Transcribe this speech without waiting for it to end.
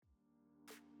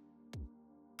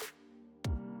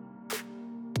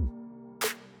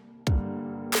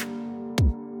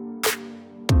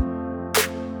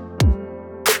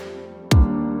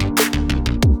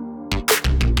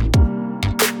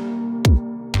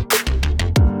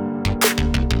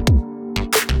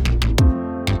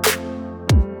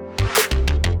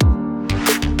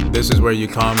This is where you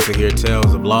come to hear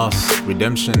tales of loss,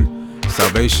 redemption,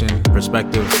 salvation,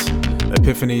 perspectives,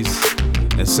 epiphanies,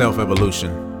 and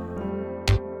self-evolution.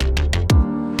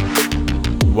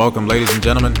 Welcome, ladies and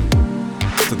gentlemen,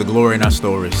 to the glory in our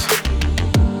stories.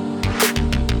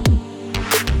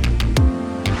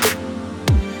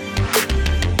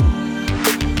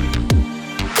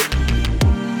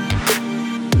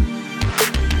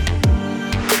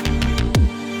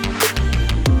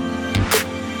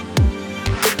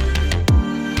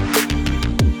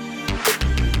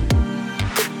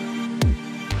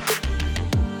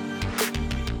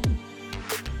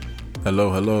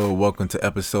 Hello. Welcome to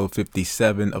episode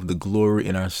 57 of The Glory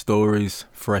in Our Stories,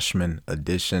 Freshman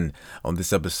Edition. On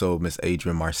this episode, Miss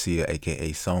Adrienne Marcia,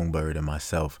 aka Songbird, and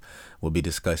myself will be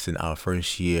discussing our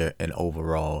first year and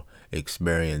overall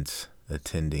experience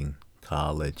attending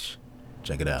college.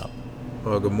 Check it out.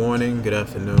 Well, good morning, good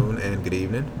afternoon, and good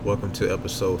evening. Welcome to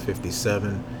episode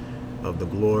 57 of The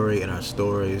Glory in Our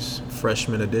Stories,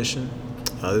 Freshman Edition.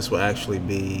 This will actually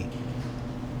be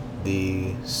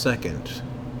the second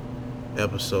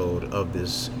episode of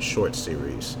this short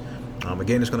series.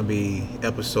 Again, it's going to be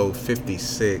episode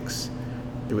 56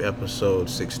 through episode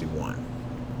 61.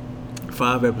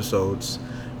 5 episodes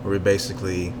where we're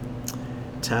basically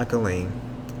tackling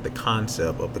the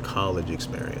concept of the college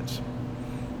experience.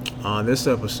 On this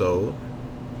episode,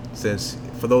 since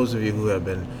for those of you who have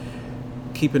been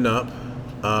keeping up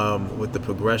with the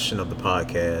progression of the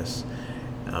podcast,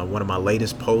 one of my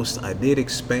latest posts, I did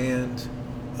expand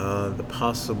the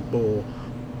possible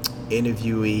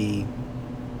interviewee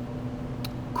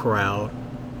crowd,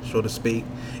 so to speak.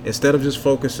 Instead of just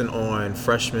focusing on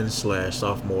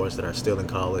freshmen/sophomores that are still in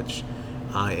college,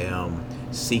 I am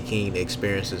seeking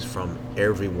experiences from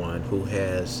everyone who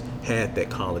has had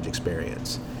that college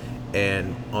experience.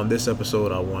 And on this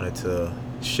episode, I wanted to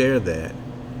share that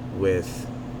with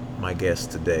my guest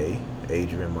today,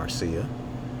 Adrienne Marcia,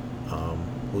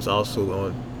 who's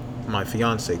also my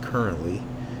fiance currently.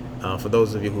 For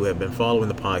those of you who have been following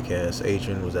the podcast,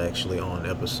 Adrienne was actually on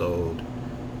episode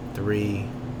 3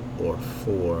 or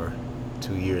 4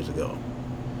 2 years ago.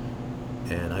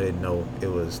 And I didn't know it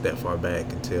was that far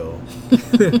back until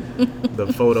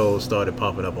the photos started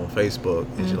popping up on Facebook.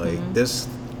 And she's like, this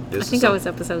I think that was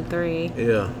episode 3.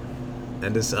 Yeah.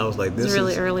 And I was like, this is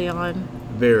really early on.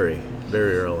 Very,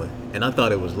 very early. And I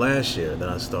thought it was last year that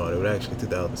I started. It was actually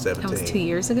 2017. That was 2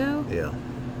 years ago? Yeah.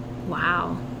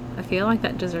 Wow. I feel like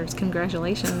that deserves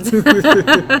congratulations. But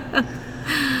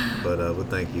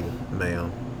thank you,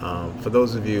 ma'am. For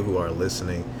those of you who are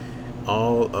listening,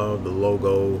 all of the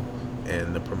logo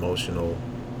and the promotional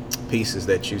pieces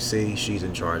that you see, she's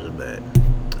in charge of that.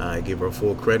 I give her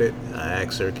full credit. I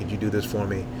asked her, could you do this for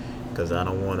me? Because I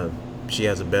don't want to, she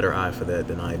has a better eye for that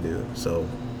than I do. So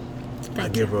I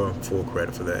give her full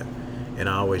credit for that. And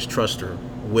I always trust her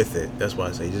with it. That's why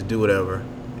I say, just do whatever.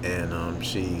 And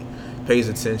she pays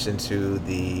attention to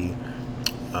the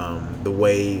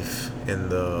wave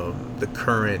and the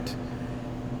current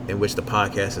in which the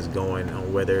podcast is going,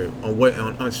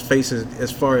 on its faces,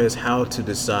 as far as how to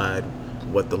decide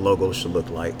what the logo should look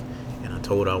like. And I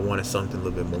told her I wanted something a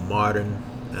little bit more modern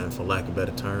and, for lack of a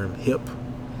better term, hip.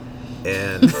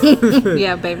 And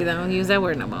yeah, baby, don't use that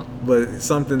word no more. But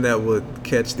something that would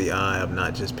catch the eye of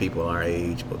not just people our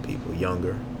age, but people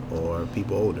younger or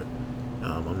people older.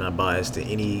 I'm not biased to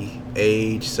any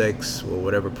age, sex, or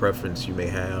whatever preference you may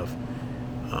have.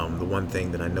 The one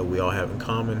thing that I know we all have in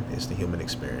common is the human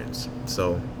experience.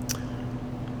 So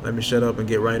let me shut up and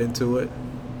get right into it.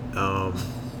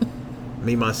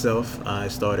 Me, myself, I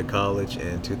started college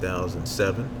in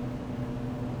 2007.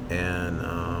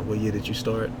 And what year did you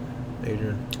start,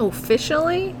 Adrienne?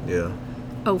 Officially? Yeah.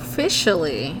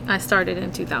 Officially, I started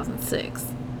in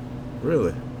 2006.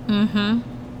 Really? Mm-hmm.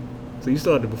 So you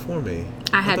started before me.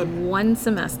 I had 1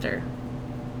 semester.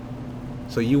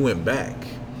 So you went back.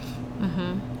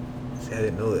 Mm-hmm. See, I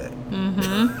didn't know that.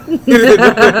 Mm-hmm.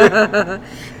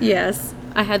 Yes.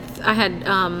 I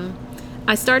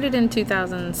started in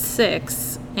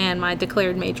 2006, and my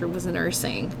declared major was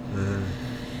nursing.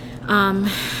 Mm-hmm.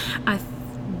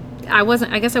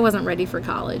 I guess I wasn't ready for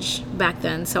college back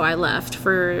then, so I left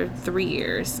for 3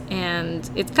 years. And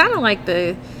it's kind of like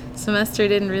the semester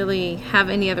didn't really have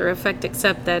any other effect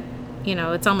except that,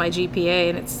 it's on my GPA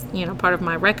and it's, part of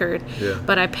my record. Yeah.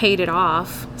 But I paid it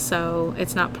off, so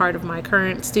it's not part of my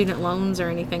current student loans or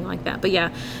anything like that. But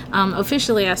yeah,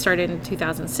 officially I started in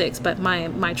 2006, but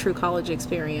my true college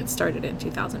experience started in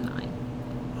 2009.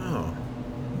 Oh.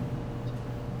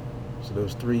 So there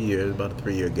was 3 years, about a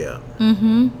 3-year gap.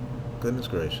 Mm-hmm. Goodness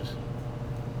gracious.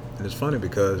 And it's funny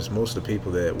because most of the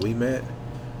people that we met,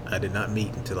 I did not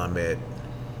meet until I met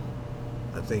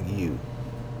I think you.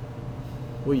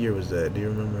 What year was that? Do you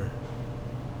remember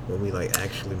when we like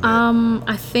actually met?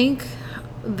 I think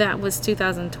that was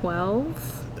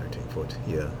 2012. 13, 14.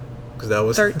 Yeah, because that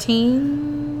was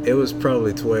 13. It was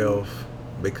probably 12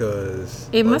 because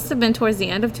It must have been towards the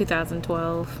end of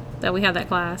 2012 that we had that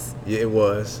class. Yeah, it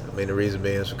was. I mean, the reason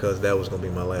being is because that was going to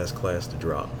be my last class to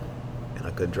drop, and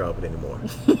I couldn't drop it anymore.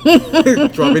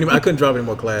 I couldn't drop any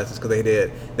more classes because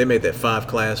they made that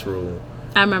 5-class rule.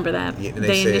 I remember that. Yeah,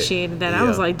 they initiated that. Yeah. I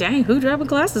was like, dang, who dropping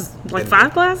classes? Like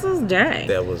 5 classes? Dang.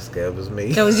 That was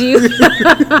me. That was you.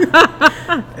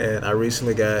 And I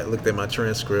recently looked at my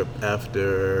transcript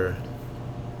after.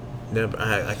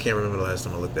 I can't remember the last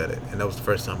time I looked at it, and that was the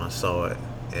first time I saw it,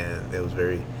 and it was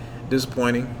very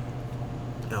disappointing.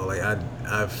 You know, like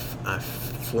I've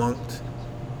flunked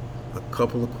a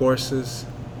couple of courses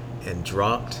and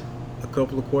dropped a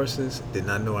couple of courses. I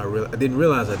didn't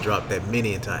realize I dropped that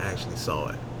many until I actually saw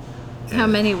it. And How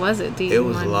many was it? it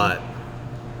was a lot.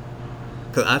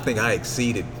 Because I think I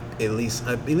exceeded at least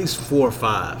 4 or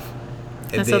 5.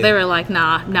 And so they were like,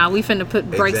 nah, we finna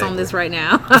put brakes on this right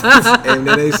now. And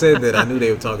then they said that. I knew they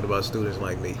were talking about students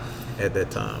like me at that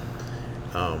time.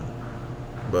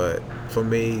 But for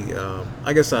me,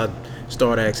 I guess I'd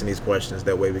start asking these questions.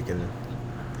 That way we can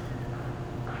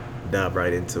dive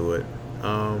right into it.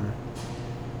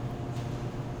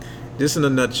 Just in a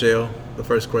nutshell, the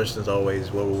first question is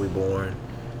always, where were we born?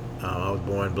 I was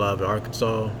born in Blytheville,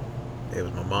 Arkansas. It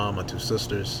was my mom, my 2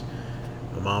 sisters.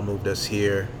 My mom moved us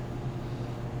here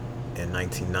in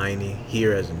 1990,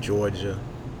 here as in Georgia.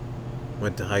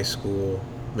 Went to high school,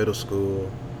 middle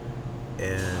school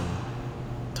in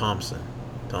Thompson,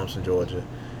 Georgia.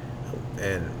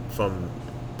 And from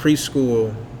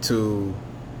preschool to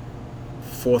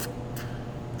 4th,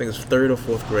 I think it was 3rd or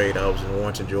 4th grade, I was in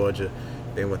Warrenton, Georgia.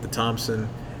 Then went to Thompson,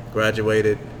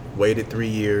 graduated, waited 3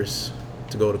 years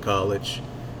to go to college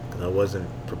because I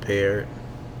wasn't prepared.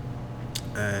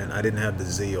 And I didn't have the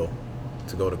zeal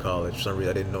to go to college. For some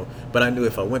reason I didn't know, but I knew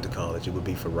if I went to college it would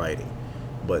be for writing,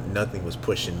 but nothing was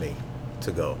pushing me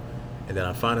to go. And then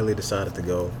I finally decided to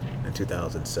go in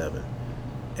 2007,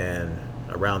 and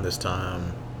around this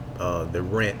time the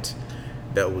rent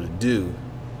that was due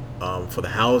for the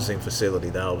housing facility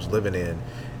that I was living in,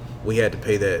 we had to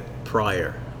pay that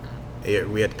prior.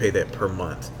 We had to pay that per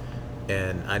month,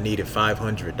 and I needed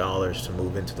 $500 to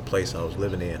move into the place I was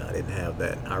living in. I didn't have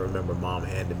that. I remember Mom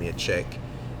handed me a check,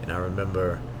 and I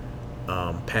remember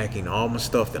packing all my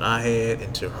stuff that I had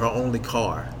into her only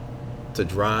car to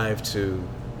drive to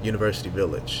University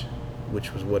Village,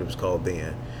 which was what it was called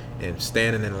then, and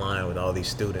standing in line with all these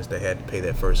students that had to pay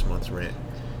that first month's rent.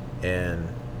 And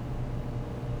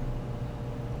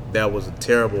that was a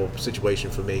terrible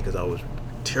situation for me because I was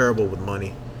terrible with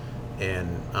money,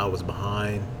 and I was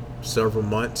behind several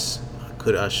months.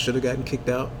 I should have gotten kicked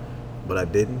out, but I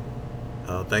didn't,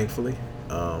 thankfully.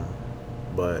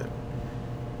 But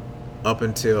up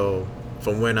until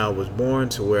from when I was born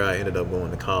to where I ended up going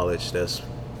to college, that's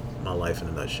my life in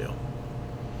a nutshell.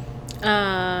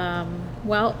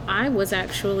 Well, I was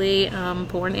actually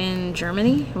born in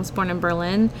Germany. I was born in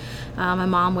Berlin. My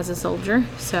mom was a soldier,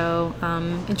 so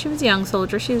and she was a young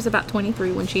soldier. She was about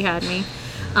 23 when she had me,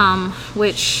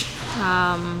 which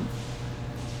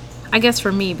I guess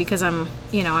for me, because I'm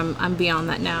beyond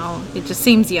that now. It just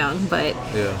seems young, but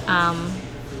Yeah.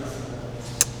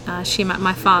 She met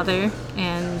my father,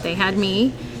 and they had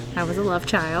me. I was a love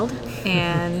child,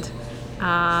 and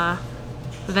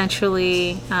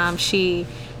eventually she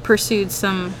pursued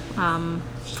some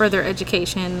further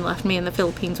education, left me in the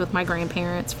Philippines with my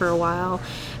grandparents for a while,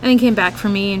 and then came back for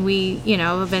me, and we,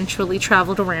 eventually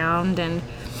traveled around, and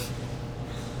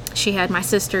she had my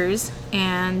sisters,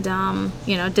 and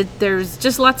there's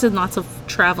just lots and lots of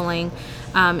traveling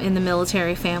in the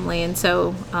military family. And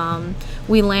so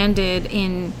we landed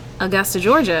in Augusta,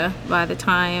 Georgia by the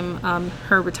time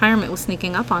her retirement was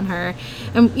sneaking up on her.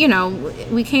 And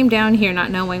we came down here not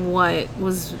knowing what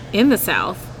was in the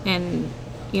South, and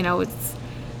it's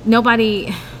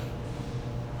nobody,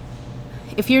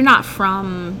 if you're not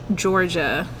from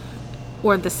Georgia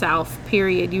or the South,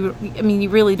 period, you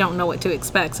really don't know what to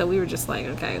expect. So we were just like,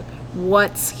 okay,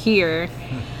 what's here?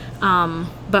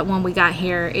 But when we got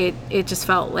here, it just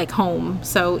felt like home.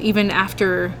 So even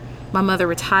after my mother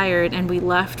retired and we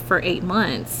left for 8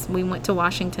 months, we went to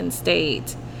Washington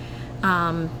State,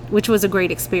 which was a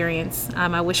great experience.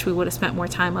 I wish we would have spent more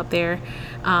time up there.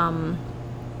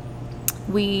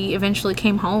 We eventually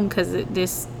came home because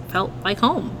this felt like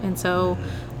home. And so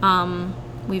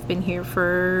we've been here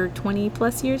for 20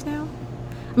 plus years now.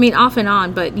 I mean, off and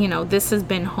on, but this has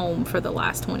been home for the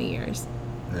last 20 years.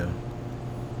 Yeah.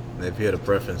 if you had a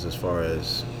preference as far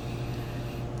as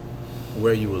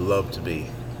where you would love to be,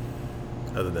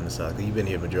 other than the South, 'cause you've been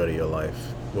here majority of your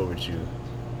life, what would you?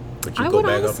 Would you go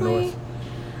back up north?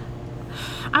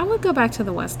 I would go back to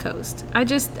the West Coast. I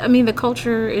mean, the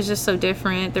culture is just so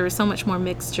different. There was so much more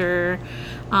mixture.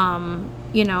 Being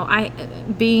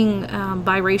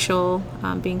biracial,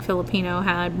 being Filipino,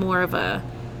 had more of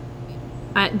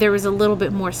there was a little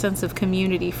bit more sense of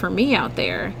community for me out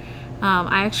there.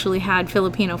 I actually had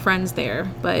Filipino friends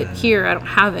there, but here I don't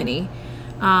have any.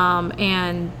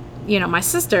 And my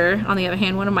sister, on the other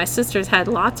hand, one of my sisters had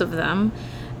lots of them.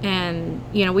 And,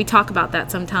 we talk about that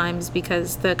sometimes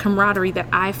because the camaraderie that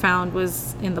I found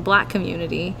was in the black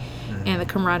community, and the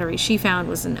camaraderie she found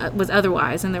was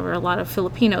otherwise. And there were a lot of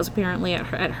Filipinos apparently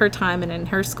at her time and in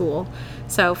her school.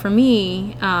 So for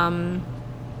me,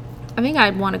 I think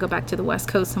I'd want to go back to the West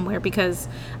Coast somewhere because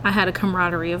I had a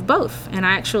camaraderie of both. And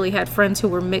I actually had friends who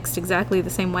were mixed exactly the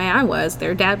same way I was.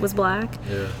 Their dad was black.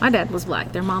 Yeah. My dad was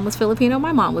black. Their mom was Filipino.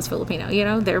 My mom was Filipino.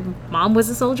 Their mom was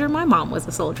a soldier. My mom was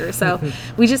a soldier. So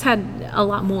we just had a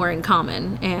lot more in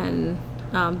common. And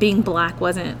being black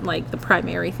wasn't like the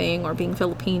primary thing, or being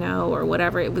Filipino or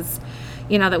whatever. It was,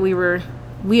 that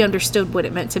we understood what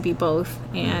it meant to be both.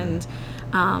 And,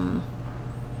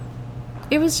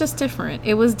 it was just different.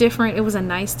 It was different. It was a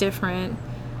nice different.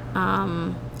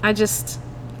 I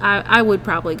would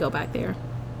probably go back there.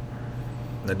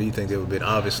 Now, do you think it would have been,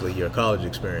 obviously, your college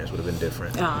experience would have been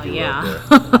different? Oh, yeah.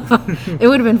 It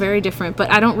would have been very different,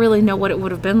 but I don't really know what it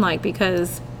would have been like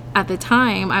because at the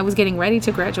time I was getting ready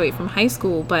to graduate from high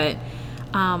school, but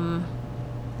I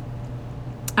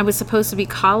was supposed to be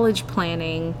college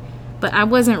planning, but I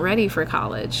wasn't ready for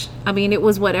college. I mean, it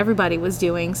was what everybody was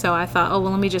doing, so I thought,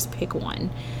 let me just pick one.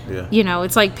 Yeah.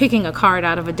 It's like picking a card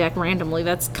out of a deck randomly.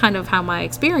 That's kind of how my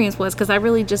experience was, because I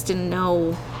really just didn't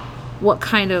know what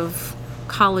kind of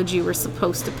college you were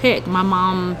supposed to pick. My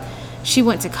mom, she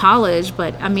went to college,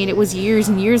 but I mean, it was years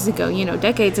and years ago,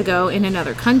 decades ago in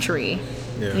another country.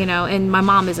 Yeah. And my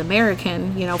mom is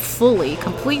American, fully,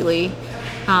 completely.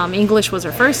 English was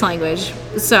her first language,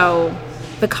 so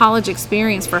the college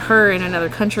experience for her in another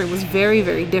country was very,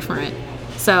 very different.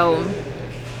 So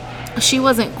she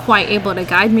wasn't quite able to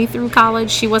guide me through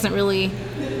college. She wasn't really,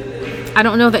 I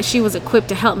don't know that she was equipped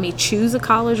to help me choose a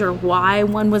college or why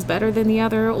one was better than the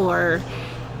other. I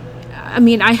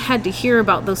had to hear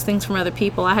about those things from other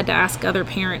people. I had to ask other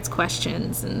parents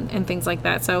questions and things like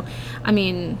that. So,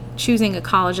 choosing a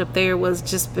college up there was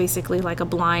just basically like a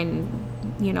blind,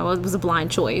 it was a blind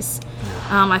choice.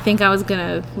 I think I was going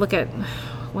to look at,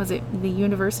 was it the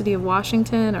University of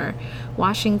Washington or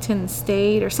Washington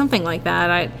State or something like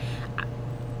that.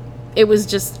 I was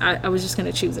just going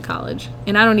to choose a college,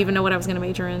 and I don't even know what I was going to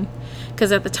major in,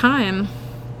 because at the time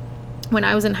when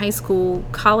I was in high school,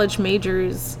 college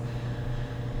majors,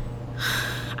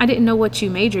 I didn't know what you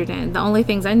majored in. The only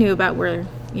things I knew about were,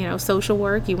 social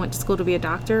work. You went to school to be a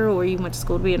doctor, or you went to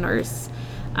school to be a nurse.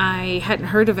 I hadn't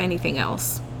heard of anything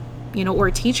else, or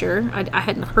a teacher. I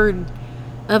hadn't heard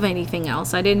of anything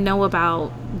else. I didn't know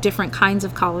about different kinds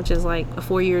of colleges, like a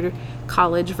 4-year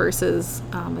college versus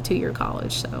a 2-year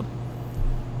college. So,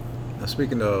 now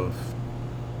speaking of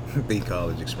the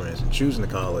college experience and choosing the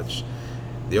college,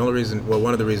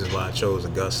 one of the reasons why I chose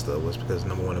Augusta was because,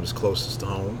 number one, it was closest to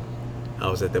home. I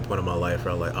was at that point in my life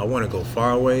where I want to go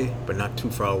far away, but not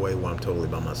too far away where I'm totally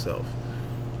by myself.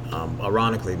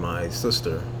 Ironically, my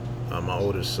sister, my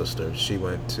older sister, she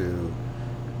went to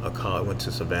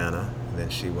Savannah, and then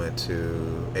she went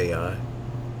to AI.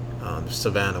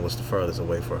 Savannah was the furthest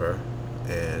away for her,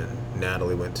 and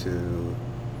Natalie went to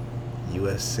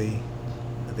USC.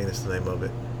 I think that's the name of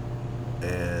it.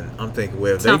 And I'm thinking,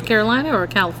 South Carolina or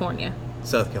California?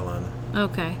 South Carolina.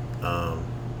 Okay.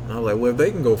 I was like, if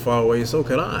they can go far away, so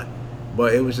could I.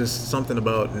 But it was just something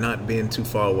about not being too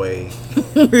far away.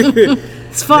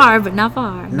 It's far, but not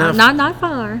far. Not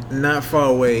far. Not far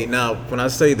away. Now, when I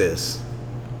say this,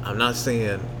 I'm not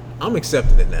saying I'm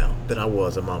accepting it now that I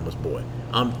was a mama's boy.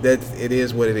 It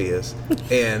is what it is,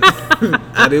 and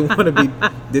I didn't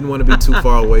want to be too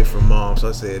far away from mom. So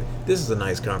I said, this is a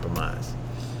nice compromise.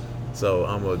 So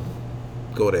I'm gonna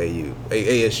go to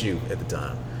ASU at the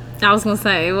time. I was gonna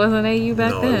say, it wasn't AU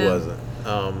back then. No, it wasn't.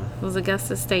 It was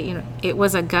Augusta State. It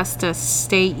was Augusta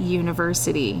State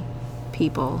University,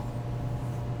 people.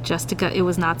 It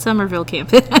was not Summerville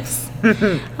campus.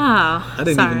 I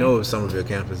didn't even know it was Summerville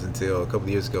campus until a couple of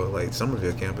years ago. like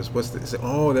Summerville campus,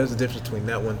 there's a difference between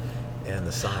that one and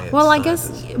the science. Well, I guess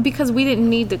because we didn't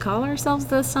need to call ourselves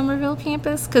the Summerville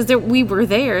campus, because we were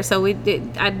there, so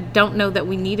I don't know that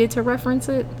we needed to reference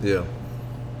it. Yeah.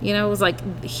 It was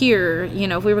like here,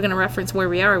 if we were going to reference where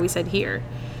we are, we said here.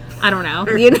 I don't know.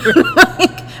 You know,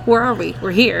 like, where are we?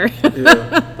 We're here.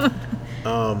 Yeah.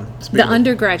 The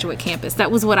undergraduate campus.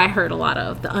 That was what I heard a lot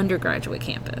of. The undergraduate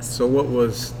campus. So what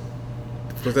was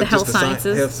that? The health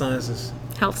sciences. Health sciences.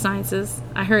 Health sciences.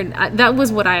 I heard that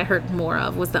was what I heard more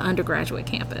of, was the undergraduate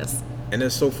campus. And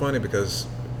it's so funny because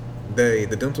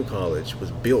the dental college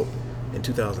was built in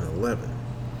 2011.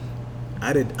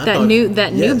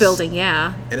 That new building,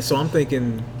 yeah. And so I'm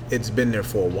thinking it's been there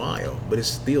for a while, but it's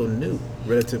still new,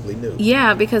 relatively new.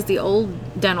 Yeah, because the old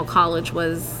dental college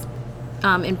was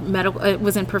in medical. It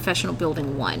was in Professional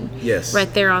Building 1. Yes.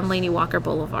 Right there on Laney Walker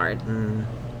Boulevard.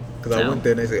 Because I went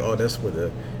there and they say, "Oh, that's where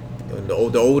the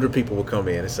older people would come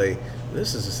in and say,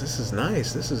 this is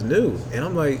nice, this is new." And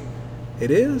I'm like,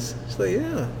 "It is?" It's like,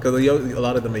 "Yeah," because a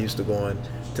lot of them are used to going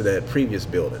to that previous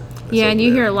building. Yeah, and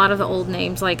you hear a lot of the old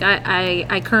names. Like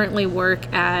I currently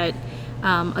work at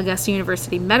Augusta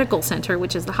University Medical Center,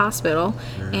 which is the hospital,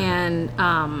 and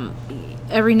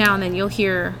every now and then you'll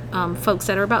hear folks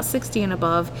that are about 60 and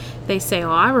above. They say,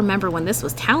 "Oh, I remember when this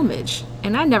was Talmadge,"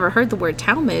 and I never heard the word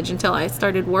Talmadge until I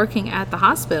started working at the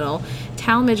hospital.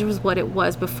 Talmadge was what it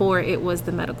was before it was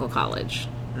the medical college.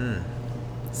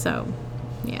 So,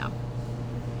 yeah,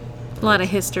 a lot of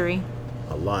history.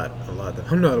 A lot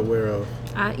that I'm not aware of.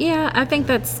 Yeah, I think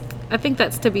that's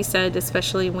to be said,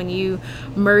 especially when you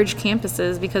merge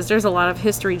campuses, because there's a lot of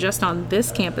history just on this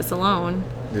campus alone.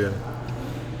 Yeah.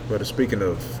 But speaking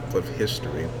of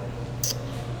history,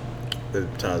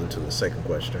 that ties into the second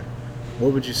question.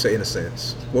 What would you say, in a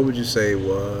sense, were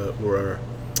the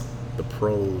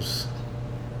pros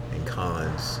and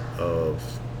cons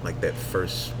of like that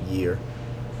first few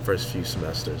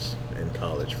semesters in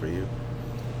college for you?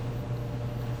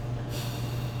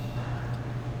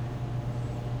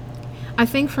 I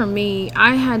think for me,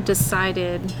 I had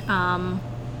decided I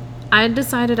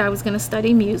was going to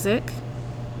study music,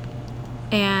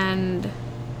 and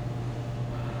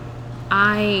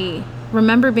I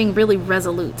remember being really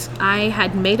resolute. I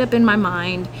had made up in my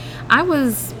mind.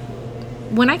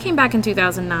 When I came back in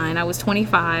 2009, I was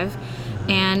 25,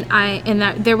 and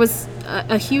there was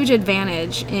a huge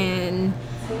advantage in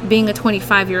being a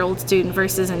 25-year-old student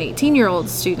versus an 18-year-old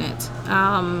student.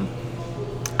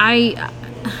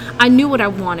 I knew what I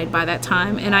wanted by that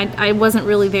time, and I wasn't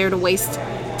really there to waste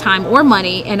time or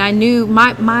money. And I knew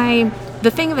the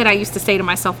thing that I used to say to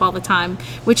myself all the time,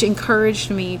 which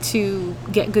encouraged me to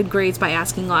get good grades by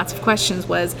asking lots of questions,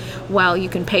 was, well, you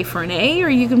can pay for an A or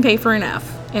you can pay for an F.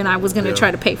 And I was going to try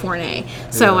to pay for an A.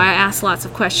 So I asked lots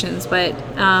of questions, but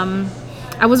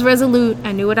I was resolute.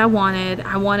 I knew what I wanted.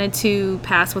 I wanted to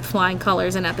pass with flying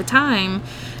colors. And at the time,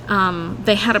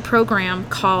 they had a program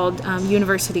called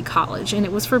University College, and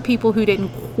it was for people who didn't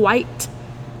quite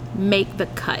make the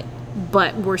cut,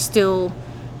 but were still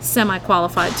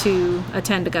semi-qualified to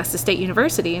attend Augusta State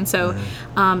University. And so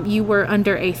you were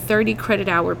under a 30 credit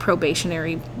hour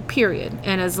probationary period.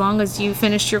 And as long as you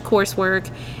finished your coursework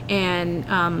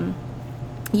and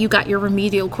you got your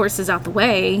remedial courses out the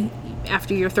way,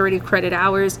 after your 30 credit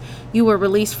hours, you were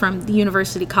released from the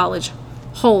University College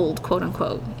hold, quote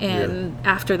unquote. And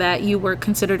after that, you were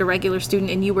considered a regular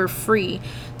student, and you were free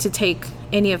to take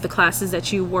any of the classes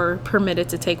that you were permitted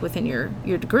to take within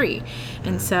your degree.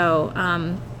 And so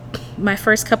my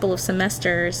first couple of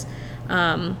semesters,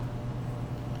 I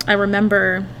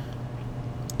remember,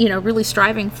 really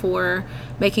striving for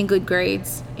making good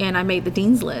grades, and I made the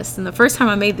dean's list. And the first time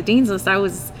I made the dean's list, I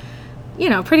was,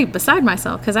 pretty beside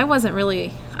myself, because I was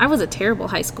a terrible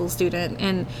high school student.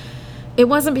 And it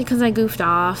wasn't because I goofed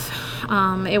off.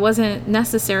 It wasn't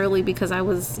necessarily because I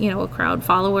was, a crowd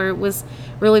follower. It was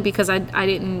really because I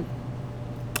didn't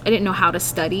know how to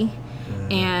study.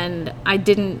 And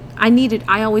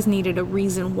I always needed a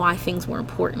reason why things were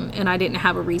important. And I didn't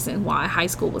have a reason why high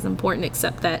school was important,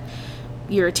 except that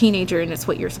you're a teenager and it's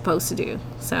what you're supposed to do.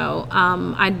 So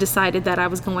I decided that I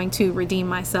was going to redeem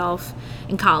myself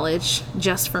in college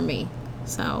just for me.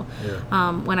 So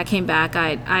when I came back,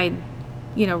 I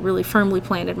really firmly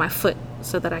planted my foot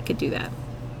so that I could do that.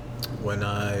 When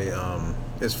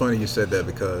it's funny you said that,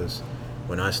 because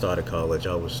when I started college,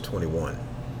 I was 21.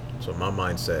 So my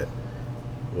mindset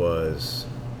was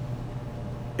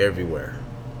everywhere.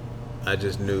 I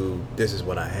just knew this is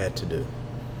what I had to do.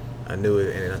 I knew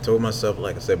it, and I told myself,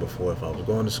 like I said before, if I was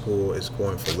going to school, it's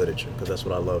going for literature, because that's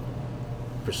what I love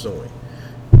pursuing.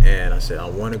 And I said, I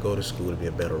want to go to school to be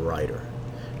a better writer.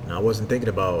 And I wasn't thinking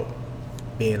about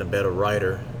being a better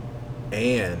writer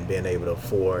and being able to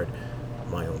afford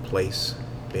my own place,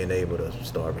 being able to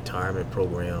start a retirement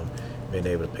program, being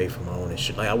able to pay for my own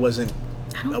insurance. Like, I wasn't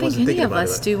I don't I think wasn't any thinking of about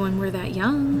us it. do when we're that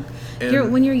young.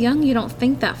 And When you're young, you don't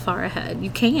think that far ahead.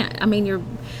 You can't. I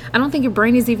mean, I don't think your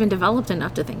brain is even developed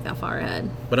enough to think that far ahead.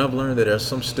 but I've learned that there are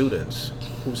some students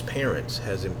whose parents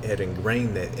had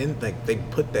ingrained that in, like they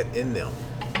put that in them,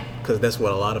 because that's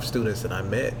what a lot of students that I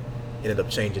met ended up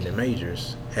changing their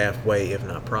majors halfway, if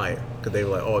not prior, because they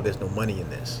were like, "Oh, there's no money in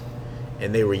this,"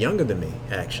 and they were younger than me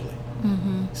actually.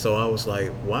 So I was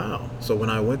like, "Wow!" So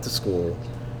when I went to school,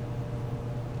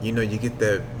 you get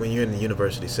that when you're in the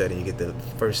university setting, you get the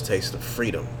first taste of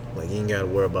freedom. Like you ain't got to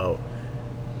worry about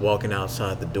walking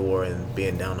outside the door and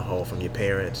being down the hall from your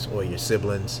parents or your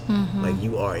siblings. Like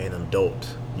you are an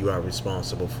adult. You are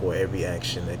responsible for every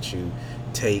action that you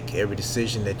take, every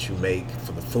decision that you make,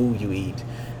 for the food you eat,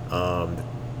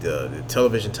 the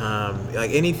television time,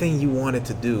 like anything you wanted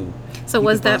to do. So you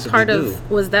was could that possibly part do.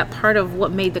 of was that part of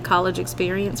what made the college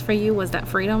experience for you? Was that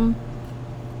freedom?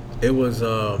 It was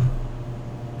the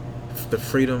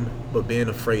freedom, but being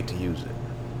afraid to use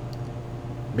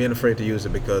it. Being afraid to use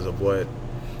it because of what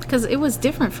Because it was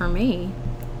different for me.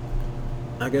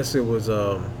 I guess it was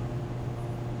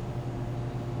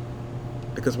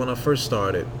because when I first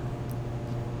started,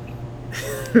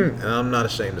 and I'm not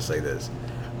ashamed to say this,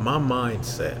 my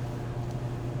mindset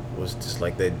was just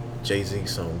like that Jay-Z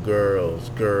song, girls,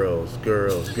 girls,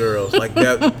 girls, girls, like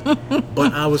that.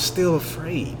 But I was still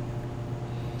afraid.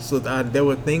 So there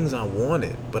were things I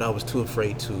wanted, but I was too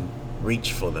afraid to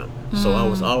reach for them. So I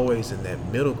was always in that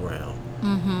middle ground.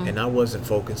 And I wasn't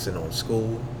focusing on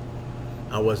school.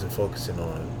 I wasn't focusing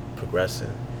on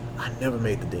progressing. I never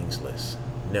made the dean's list.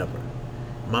 Never.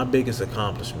 My biggest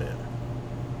accomplishment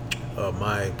of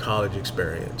my college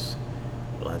experience,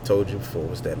 well, I told you before,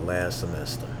 was that last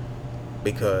semester.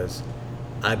 Because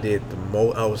I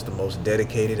was the most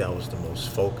dedicated, I was the most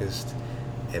focused,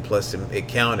 and plus it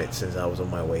counted since I was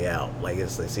on my way out. Like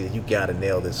it's like, see, you gotta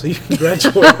nail this so you can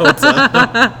graduate on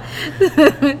time.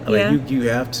 Yeah. Like you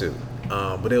have to.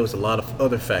 But there was a lot of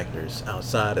other factors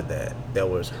outside of that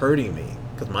was hurting me.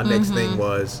 Because my next thing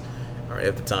was, or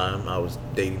at the time, I was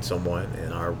dating someone,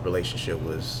 and our relationship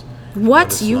was on the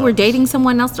What? You were slumps. dating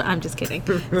someone else? I'm just kidding.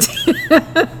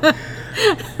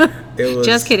 It was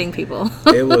Just kidding, people.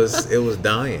 it was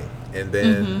dying. And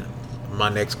then my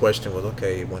next question was,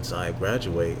 okay, once I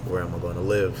graduate, where am I going to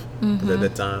live? Because at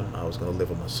that time I was going to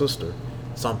live with my sister.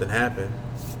 Something happened,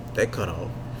 that cut off.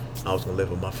 I was going to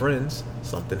live with my friends.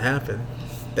 Something happened,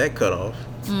 that cut off.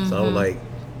 So I was like,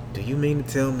 do you mean to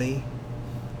tell me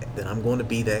that I'm going to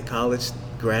be that college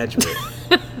graduate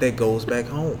that goes back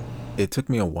home? It took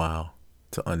me a while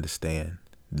to understand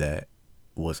that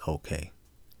was okay.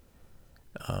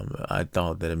 I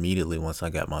thought that immediately once I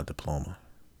got my diploma,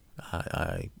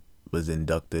 I was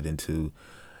inducted into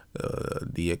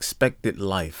the expected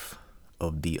life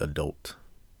of the adult.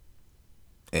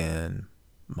 And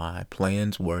my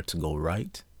plans were to go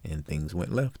right, and things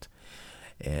went left.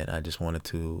 And I just wanted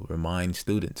to remind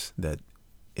students that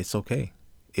it's okay.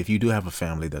 If you do have a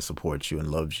family that supports you and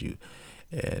loves you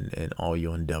and all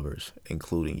your endeavors,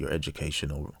 including your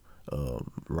educational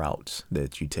routes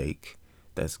that you take,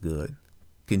 that's good.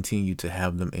 Continue to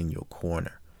have them in your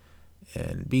corner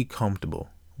and be comfortable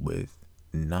with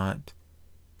not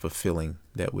fulfilling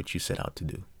that which you set out to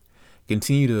do.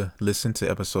 Continue to listen to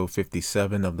episode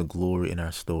 57 of The Glory in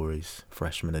Our Stories,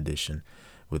 Freshman Edition,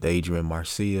 with Adrian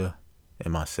Marcia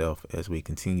and myself as we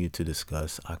continue to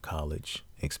discuss our college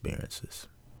experiences.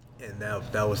 And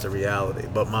that was the reality.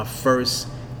 But my first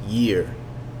year,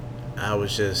 I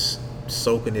was just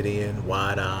soaking it in,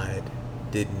 wide-eyed.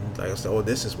 Didn't, like I said, oh,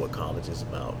 this is what college is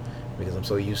about. Because I'm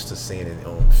so used to seeing it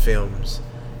on films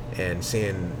and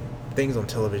seeing things on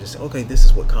television. Say, okay, this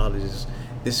is what college is.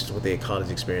 This is what their college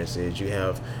experience is. You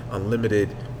have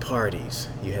unlimited parties.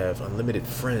 You have unlimited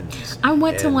friends. I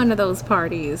went to one of those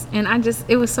parties, and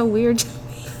it was so weird to me.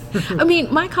 I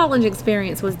mean, my college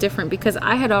experience was different because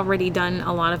I had already done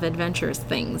a lot of adventurous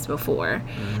things before.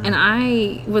 And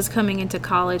I was coming into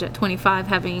college at 25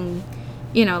 having,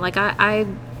 like I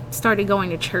started going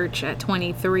to church at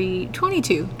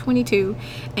 22,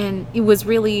 and it was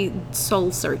really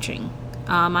soul searching.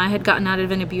 I had gotten out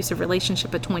of an abusive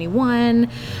relationship at 21,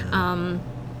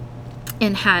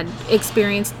 and had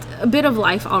experienced a bit of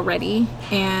life already,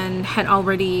 and had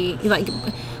already, like,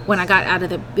 when I got out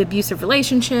of the abusive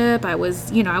relationship, I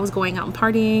was going out and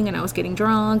partying, and I was getting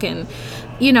drunk, and,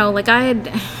 like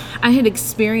I had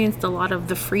experienced a lot of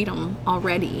the freedom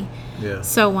already. Yeah.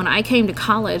 So when I came to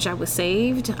college, I was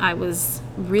saved. I was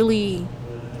really,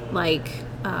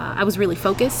 I was really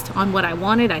focused on what I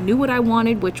wanted. I knew what I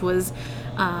wanted, which was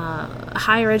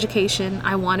higher education.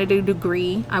 I wanted a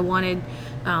degree. I wanted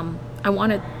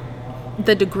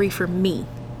the degree for me.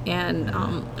 and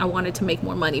I wanted to make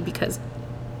more money because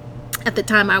at the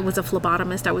time I was a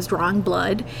phlebotomist. I was drawing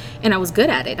blood, and I was good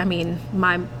at it. I mean,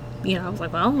 I was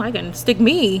like, well, I can stick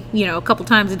me, a couple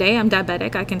times a day. I'm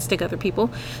diabetic. I can stick other people.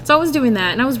 So I was doing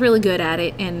that, and I was really good at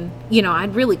it. And,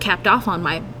 I'd really capped off on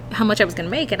how much I was going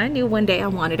to make. And I knew one day I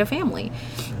wanted a family.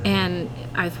 And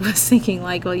I was thinking,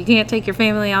 like, well, you can't take your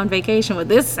family on vacation with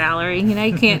this salary. You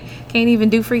can't even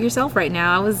do for yourself right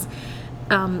now. I was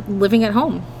living at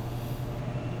home.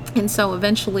 And so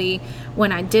eventually,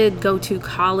 when I did go to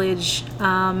college,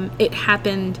 it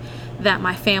happened that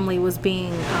my family was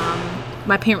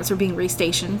my parents were being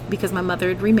restationed because my mother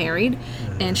had remarried,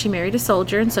 and she married a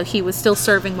soldier, and so he was still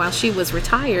serving while she was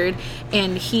retired,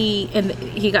 and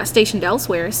he got stationed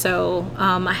elsewhere. So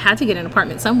I had to get an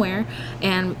apartment somewhere,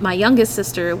 and my youngest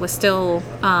sister was still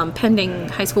pending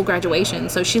high school graduation,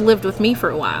 so she lived with me for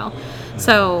a while.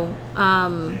 So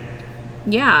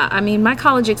yeah, I mean, my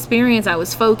college experience, I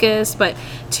was focused, but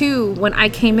too, when I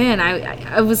came in,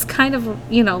 I was kind of,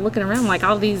 looking around like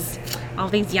all these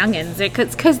youngins,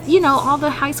 because all the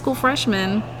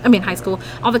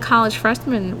all the college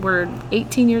freshmen were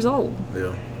 18 years old.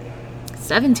 Yeah.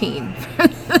 17.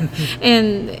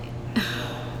 And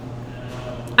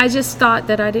I just thought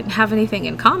that I didn't have anything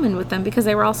in common with them because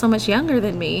they were all so much younger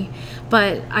than me.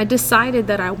 But I decided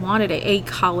that I wanted a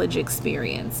college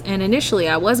experience. And initially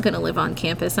I was going to live on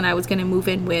campus, and I was going to move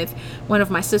in with one of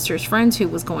my sister's friends who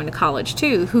was going to college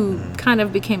too, who kind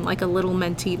of became like a little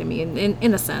mentee to me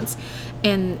in a sense.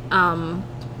 And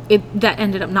that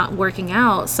ended up not working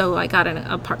out, so I got an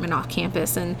apartment off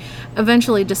campus and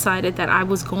eventually decided that I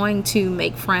was going to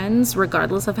make friends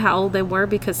regardless of how old they were,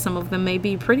 because some of them may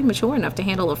be pretty mature enough to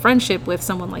handle a friendship with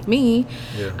someone like me.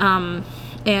 Yeah.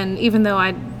 And even though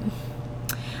I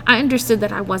understood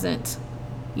that I wasn't,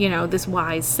 this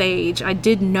wise sage, I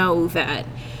did know that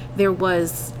there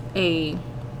was a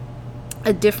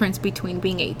difference between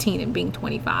being 18 and being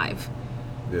 25.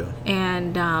 Yeah.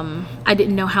 And I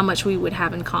didn't know how much we would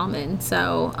have in common.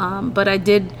 So, but I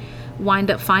did wind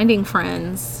up finding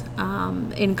friends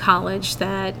in college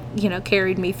that,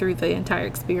 carried me through the entire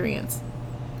experience.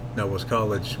 Now, was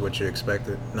college what you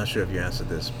expected? Not sure if you answered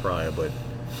this prior, but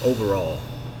overall,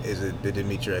 did it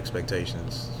meet your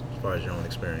expectations as far as your own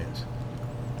experience?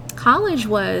 College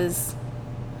was,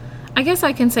 I guess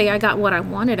I can say I got what I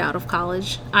wanted out of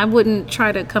college. I wouldn't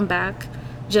try to come back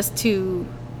just to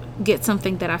get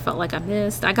something that I felt like I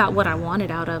missed. I got what I wanted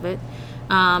out of it.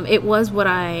 It was what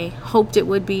I hoped it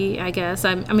would be, I guess.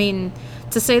 I mean,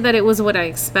 to say that it was what I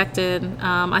expected,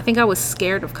 I think I was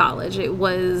scared of college. It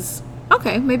was,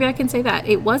 okay, maybe I can say that.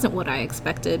 It wasn't what I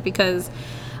expected because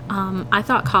I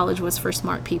thought college was for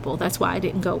smart people. That's why I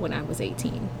didn't go when I was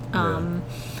 18.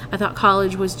 I thought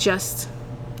college was just,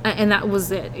 and that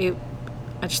was it.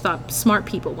 I just thought smart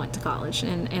people went to college,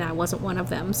 and I wasn't one of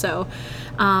them. So,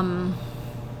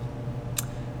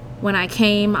 when I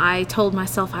came, I told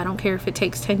myself, I don't care if it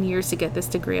takes 10 years to get this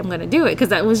degree, I'm going to do it, because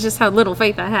that was just how little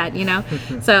faith I had,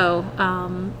 So,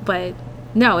 but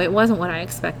no, it wasn't what I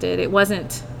expected. It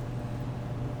wasn't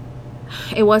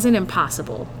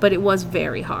impossible, but it was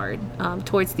very hard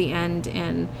towards the end,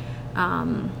 and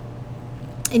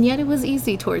yet it was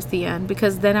easy towards the end,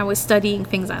 because then I was studying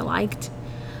things I liked.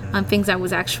 Things I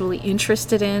was actually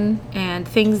interested in, and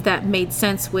things that made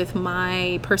sense with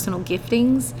my personal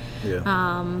giftings. Yeah.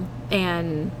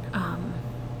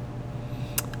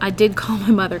 I did call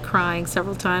my mother crying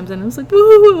several times, and I was like,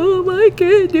 "Oh, I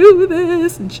can't do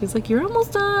this." And she's like, "You're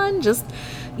almost done. Just,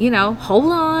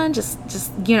 hold on. Just,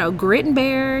 grit and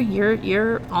bear.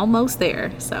 You're almost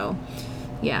there." So,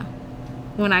 yeah.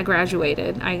 When I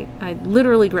graduated, I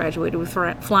literally graduated with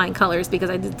flying colors because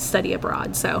I did study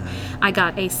abroad. So I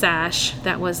got a sash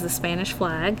that was the Spanish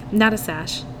flag. Not a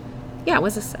sash. Yeah, it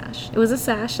was a sash. It was a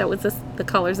sash that was the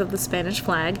colors of the Spanish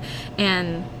flag.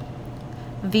 And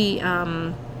the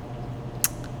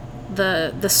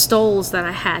stoles that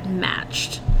I had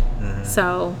matched.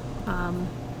 So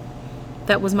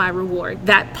that was my reward.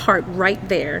 That part right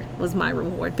there was my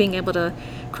reward. Being able to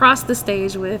cross the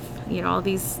stage with, all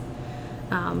these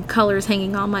colors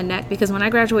hanging on my neck, because when I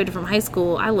graduated from high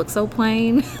school, I looked so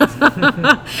plain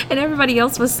and everybody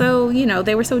else was so,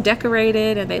 they were so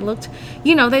decorated, and they looked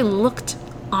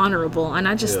honorable, and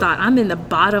I just thought, I'm in the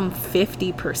bottom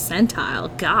 50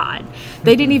 percentile. God,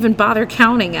 they didn't even bother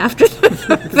counting after the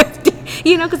 50,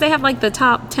 because they have like the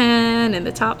top 10 and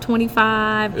the top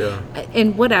 25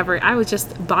 and whatever. I was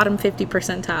just bottom 50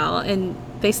 percentile, and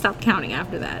they stopped counting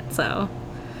after that. So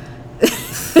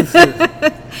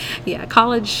yeah,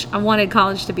 college, I wanted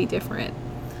college to be different.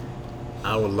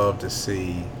 I would love to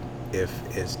see, if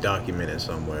it's documented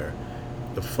somewhere,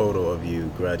 the photo of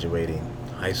you graduating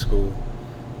high school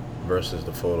versus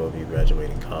the photo of you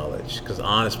graduating college. Because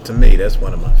honest, to me, that's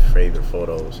one of my favorite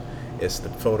photos. It's the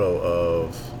photo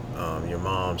of your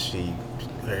mom.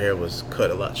 Her hair was cut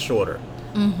a lot shorter,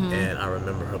 and I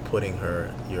remember her putting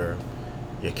your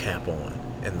cap on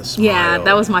and the smile. Yeah,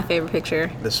 that was my favorite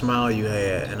picture. The smile you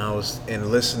had,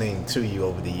 and listening to you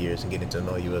over the years and getting to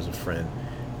know you as a friend,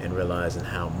 and realizing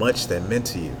how much that meant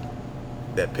to you.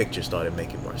 That picture started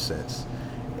making more sense.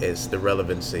 It's the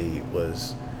relevancy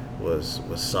was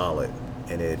solid,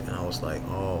 and I was like,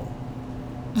 oh,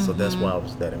 so that's why it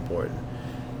was that important.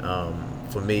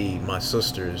 For me, my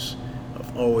sisters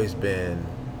have always been,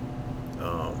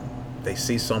 they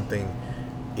see something,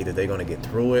 either they're going to get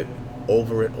through it,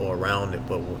 over it, or around it,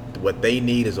 but what they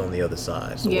need is on the other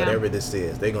side. So whatever this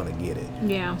is, they're going to get it.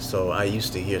 Yeah. So I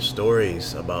used to hear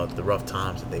stories about the rough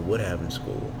times that they would have in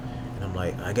school. I'm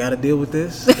like, I got to deal with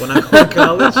this when I go to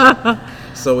college.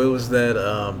 So it was that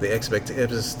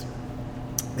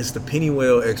it's the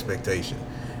Pennywell expectation,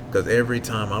 because every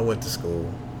time I went to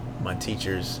school, my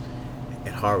teachers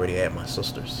had already had my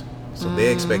sisters. So the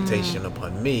expectation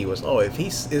upon me was, oh, if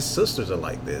his sisters are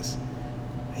like this,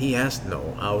 he has to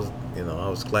know. I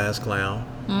was class clown,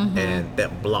 and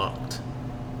that blocked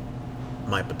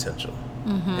my potential,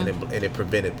 and it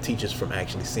prevented teachers from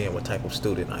actually seeing what type of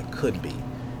student I could be.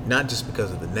 Not just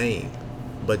because of the name,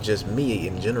 but just me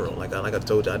in general. Like I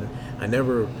told you, I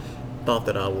never thought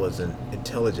that I wasn't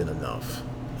intelligent enough.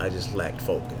 I just lacked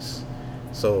focus.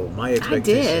 So my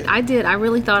expectation... I did. I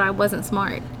really thought I wasn't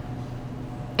smart.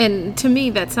 And to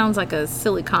me, that sounds like a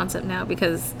silly concept now,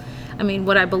 because, I mean,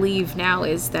 what I believe now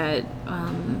is that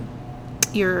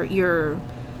your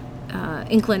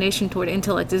inclination toward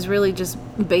intellect is really just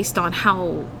based on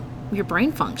how your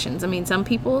brain functions. I mean, some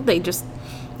people, they just...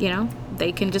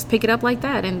 they can just pick it up like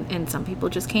that, and some people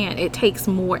just can't. It takes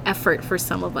more effort for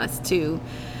some of us to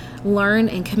learn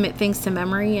and commit things to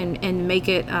memory and make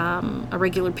it a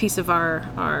regular piece of our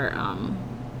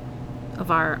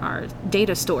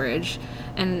data storage,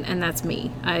 and that's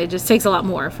me. It just takes a lot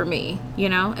more for me,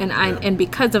 and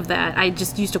because of that, I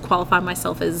just used to qualify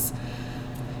myself as,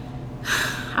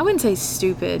 I wouldn't say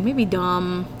stupid, maybe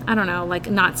dumb, I don't know, like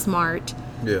not smart.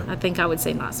 Yeah. I think I would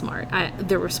say not smart.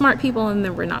 There were smart people and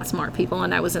there were not smart people,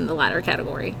 and I was in the latter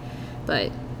category.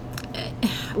 But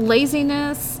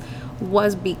laziness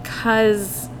was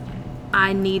because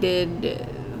I needed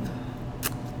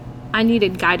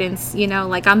guidance,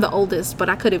 like I'm the oldest, but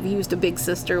I could have used a big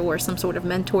sister or some sort of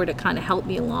mentor to kind of help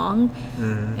me along,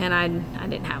 and I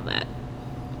didn't have that.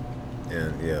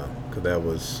 And because that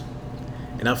was,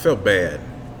 and I felt bad.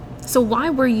 So why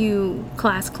were you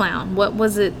class clown? What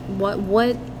was it?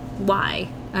 Why?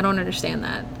 I don't understand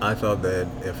that. I thought that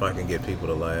if I can get people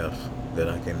to laugh, that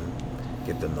I can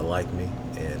get them to like me.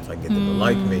 And if I get them to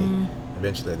like me,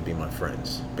 eventually they'd be my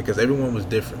friends. Because everyone was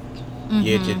different.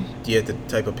 You had the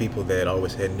type of people that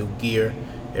always had new gear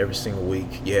every single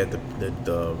week. You had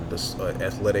the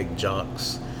athletic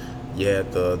jocks. You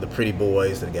had the pretty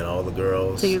boys that got all the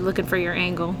girls. So you're looking for your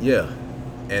angle. Yeah.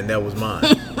 And that was mine.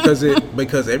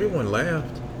 Because everyone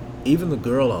laughed. Even the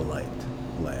girl I liked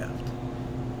laughed.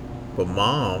 But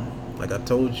Mom, like I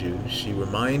told you, she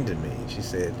reminded me. She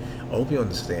said, I hope you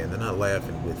understand, they're not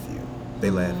laughing with you.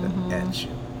 They're laughing at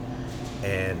you.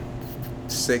 And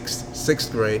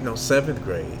seventh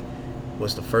grade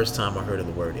was the first time I heard of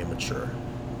the word immature.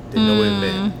 Didn't know what it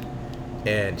meant.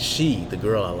 And she, the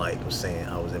girl I liked, was saying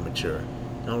I was immature.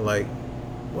 And I'm like,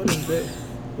 what is that?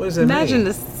 What does that mean? Imagine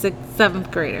the 6th, 7th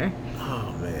grader.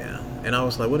 Oh, man. And I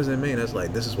was like, what does that mean? I was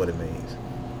like, this is what it means.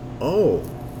 Oh,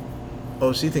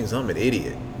 she thinks I'm an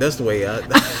idiot. That's the way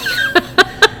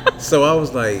So I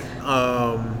was like,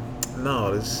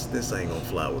 no, this ain't gonna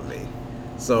fly with me.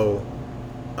 So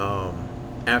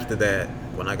after that,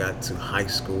 when I got to high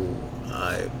school,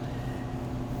 I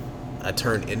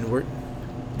turned inward,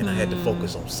 and I had to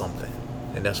focus on something.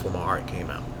 And that's where my art came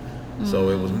out. So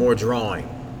it was more drawing.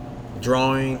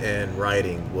 Drawing and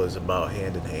writing was about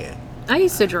hand in hand. I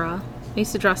used to draw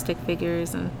stick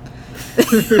figures. And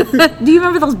do you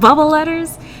remember those bubble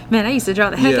letters? Man, I used to draw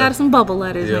the heck out of some bubble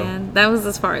letters, man. That was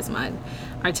as far as my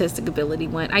artistic ability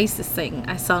went. I used to sing.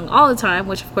 I sung all the time,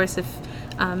 which of course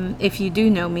if you do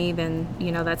know me, then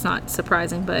that's not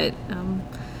surprising. But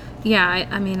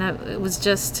I mean, it was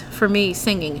just, for me,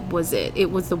 singing was it.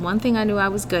 It was the one thing I knew I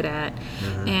was good at,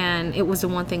 and it was the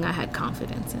one thing I had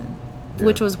confidence in.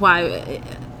 Which was why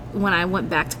when I went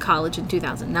back to college in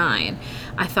 2009,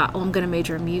 I thought, I'm going to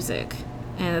major in music.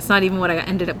 And it's not even what I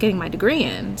ended up getting my degree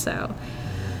in. So,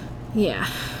 yeah,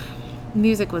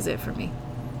 music was it for me.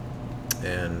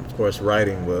 And, of course,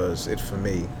 writing was it for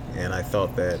me. And I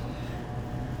thought that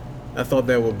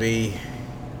would be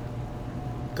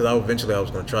because I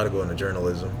was going to try to go into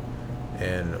journalism,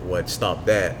 and what stopped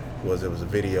that was it was a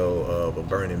video of a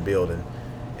burning building,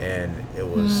 and it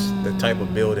was the type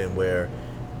of building where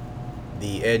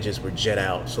the edges were jet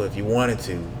out. So if you wanted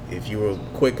to, if you were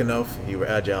quick enough, if you were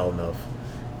agile enough,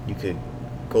 you could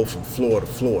go from floor to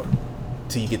floor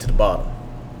till you get to the bottom.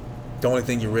 The only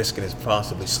thing you're risking is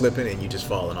possibly slipping and you just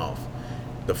falling off.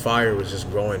 The fire was just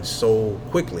growing so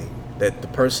quickly that the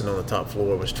person on the top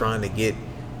floor was trying to get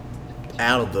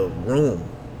out of the room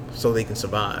so they can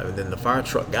survive. And then the fire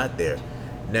truck got there.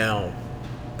 Now,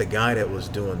 the guy that was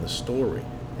doing the story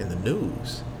in the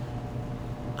news,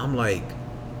 I'm like,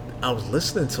 I was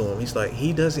listening to him. He's like,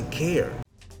 he doesn't care.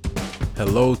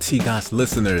 Hello, TGOS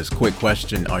listeners. Quick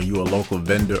question. Are you a local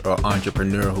vendor or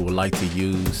entrepreneur who would like to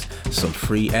use some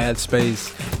free ad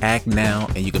space? Act now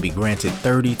and you can be granted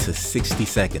 30 to 60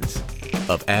 seconds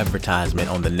of advertisement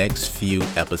on the next few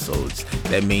episodes.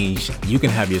 That means you can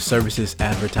have your services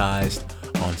advertised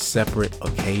on separate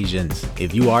occasions.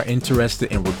 If you are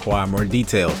interested and require more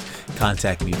details,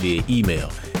 contact me via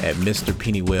email at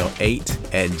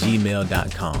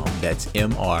mrpennywell8@gmail.com. That's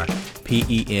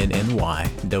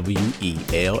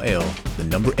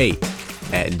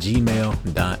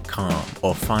mrpennywell8@gmail.com,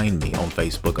 or find me on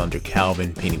Facebook under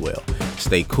Calvin Pennywell.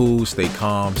 Stay cool, stay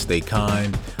calm, stay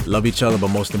kind, love each other, but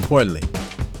most importantly,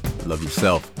 love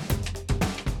yourself.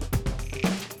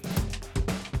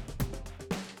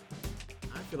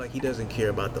 I feel like he doesn't care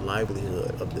about the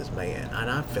livelihood of this man,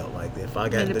 and I felt like if I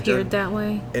got it appeared that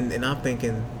way. And I'm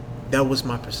thinking that was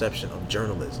my perception of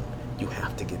journalism. You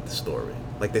have to get the story.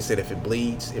 Like they said, if it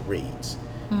bleeds, it reads.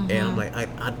 Mm-hmm. And I'm like,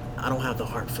 I don't have the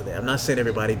heart for that. I'm not saying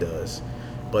everybody does,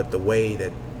 but the way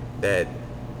that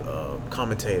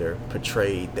commentator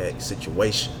portrayed that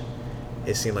situation,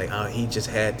 it seemed like he just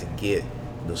had to get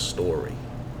the story.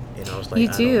 And I was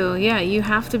like, you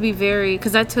have to be very,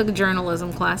 because I took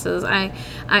journalism classes. I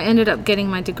ended up getting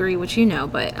my degree, which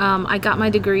but I got my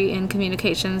degree in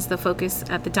communications. The focus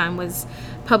at the time was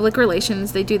public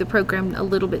relations. They do the program a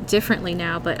little bit differently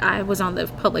now, but I was on the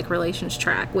public relations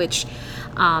track, which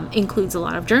includes a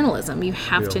lot of journalism. You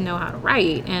have to know how to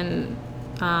write, and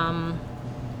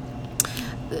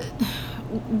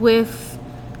with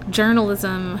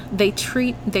journalism, they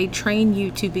train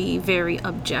you to be very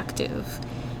objective.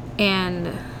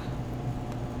 And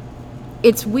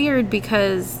it's weird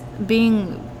because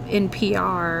being in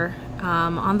PR,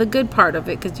 on the good part of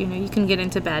it, because you can get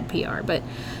into bad PR, but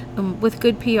with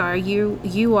good PR,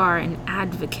 you are an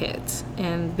advocate,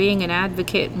 and being an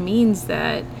advocate means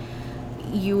that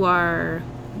you are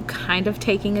kind of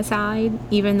taking a side,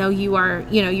 even though you are,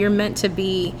 you're meant to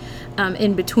be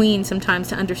in between sometimes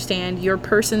to understand your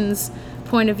person's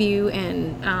point of view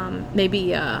and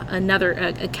maybe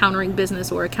another countering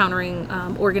business or a countering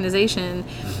organization.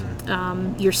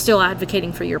 You're still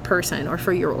advocating for your person or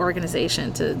for your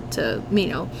organization to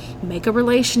make a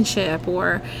relationship,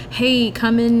 or hey,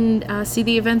 come and see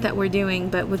the event that we're doing.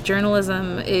 But with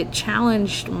journalism, it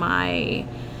challenged my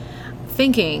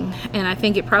thinking, and I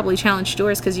think it probably challenged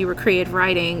yours because you were creative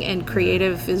writing, and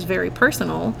creative is very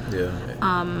personal.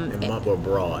 And more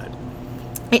broad.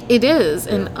 It is,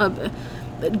 and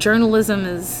journalism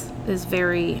is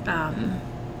very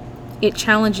it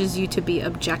challenges you to be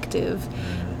objective,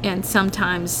 and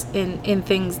sometimes in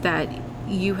things that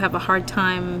you have a hard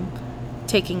time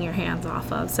taking your hands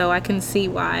off of. So I can see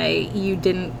why you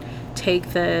didn't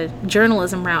take the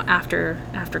journalism route after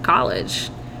college.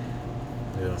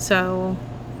 So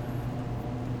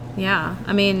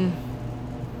I mean,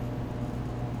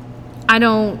 I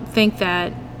don't think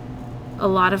that a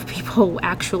lot of people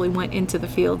actually went into the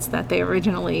fields that they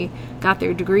originally got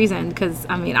their degrees in, because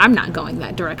I'm not going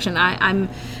that direction. I'm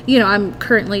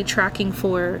currently tracking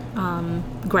for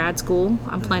grad school.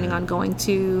 I'm planning on going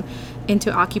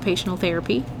into occupational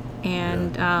therapy,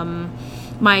 and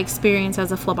my experience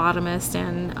as a phlebotomist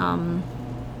and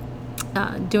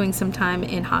doing some time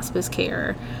in hospice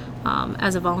care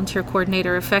as a volunteer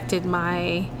coordinator affected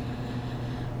my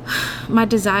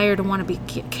desire to want to be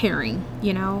caring.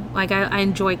 Like I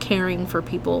enjoy caring for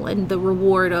people and the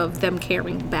reward of them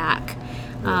caring back.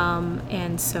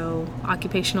 And so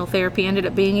occupational therapy ended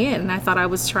up being it, and I thought I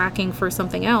was tracking for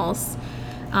something else.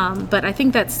 But I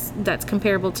think that's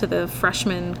comparable to the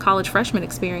college freshman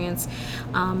experience.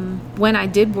 When I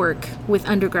did work with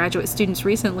undergraduate students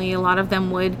recently, a lot of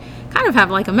them would kind of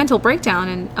have like a mental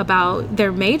breakdown about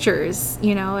their majors,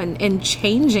 and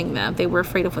changing them. They were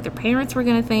afraid of what their parents were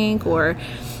going to think, or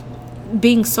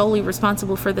being solely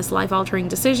responsible for this life-altering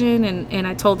decision. And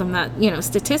I told them that,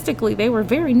 statistically, they were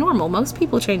very normal. Most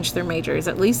people change their majors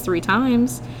at least 3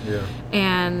 times.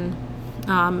 And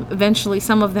Eventually,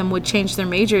 some of them would change their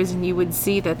majors, and you would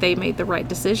see that they made the right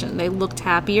decision. They looked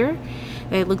happier,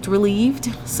 they looked relieved.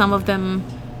 Some of them,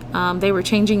 they were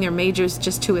changing their majors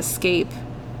just to escape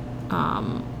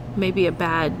maybe a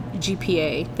bad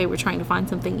GPA. They were trying to find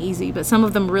something easy, but some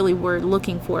of them really were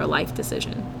looking for a life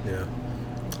decision. Yeah.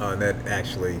 And that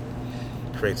actually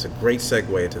creates a great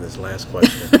segue into this last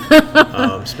question.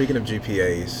 Speaking of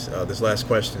GPAs, this last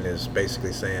question is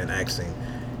basically asking,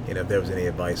 if there was any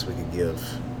advice we could give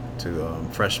to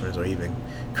freshmen or even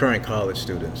current college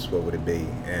students, what would it be?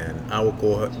 And I will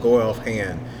go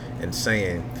offhand in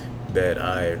saying that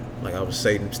like I was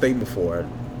stating before, I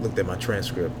looked at my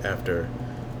transcript after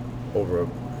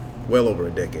well over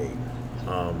a decade,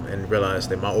 and realized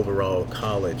that my overall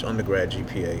college undergrad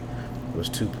GPA was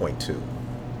 2.2,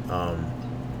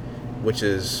 which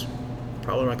is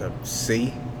probably like a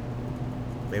C,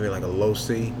 maybe like a low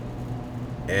C,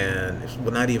 and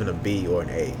well, not even a B or an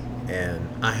A. And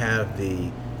I have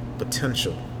the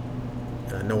potential,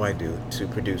 and I know I do, to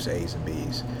produce A's and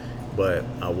B's, but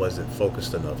I wasn't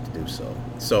focused enough to do so.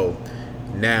 So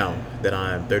now that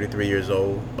I'm 33 years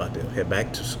old, about to head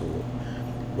back to school,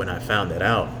 when I found that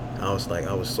out, I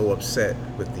was so upset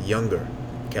with the younger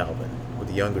Calvin, with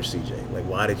the younger CJ. Like,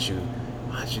 why did you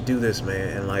do this,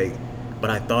 man? And but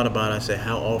I thought about it. I said,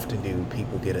 how often do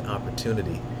people get an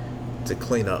opportunity to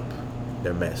clean up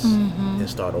their mess and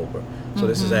start over? So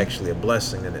this is actually a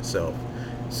blessing in itself.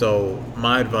 So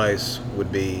my advice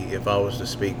would be, if I was to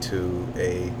speak to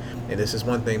and this is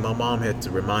one thing my mom had to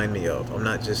remind me of, I'm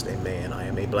not just a man, I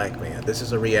am a black man. This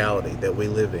is a reality that we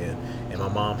live in. And my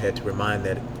mom had to remind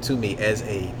that to me as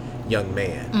a young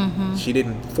man. She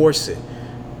didn't force it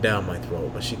down my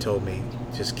throat, but she told me,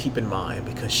 just keep in mind,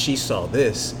 because she saw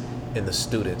this in the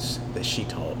students that she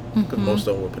taught, because most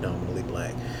of them were predominantly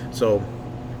black. So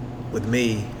with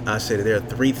me, I say that there are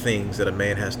three things that a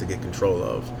man has to get control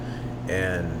of.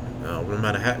 And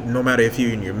no matter if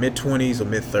you're in your mid-20s or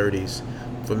mid-30s,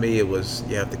 for me it was,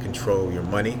 you have to control your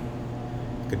money,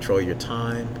 control your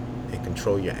time, and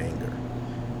control your anger.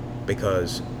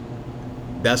 Because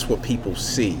that's what people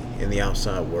see in the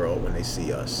outside world when they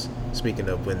see us. Speaking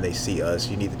of when they see us,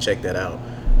 you need to check that out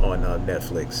on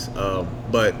Netflix.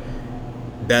 But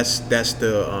that's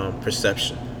the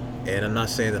perception. And I'm not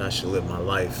saying that I should live my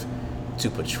life to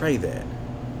portray that,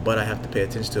 but I have to pay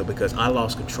attention to it, because I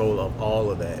lost control of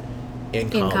all of that in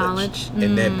college.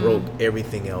 And that broke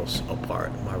everything else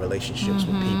apart. My relationships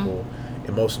with people,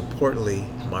 and most importantly,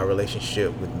 my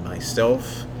relationship with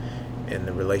myself, and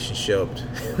the relationship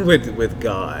with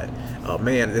God.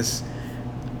 Man,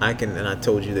 and I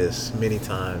told you this many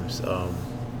times,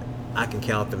 I can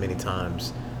count the many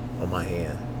times on my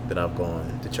hand that I've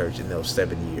gone to church in those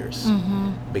 7 years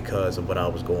because of what I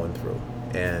was going through.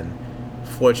 And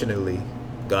fortunately,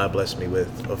 God blessed me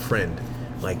with a friend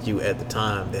like you at the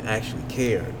time that actually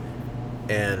cared.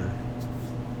 And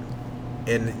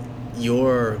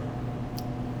your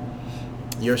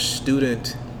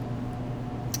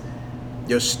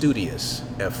studious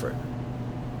effort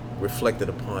reflected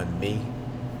upon me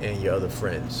and your other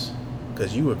friends,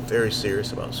 because you were very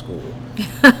serious about school.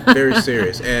 Very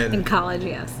serious. And in college,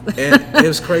 yes. And it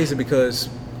was crazy, because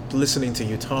listening to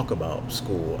you talk about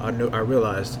school, I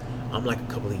realized I'm like a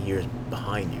couple of years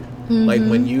behind you. Like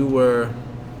when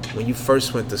you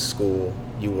first went to school,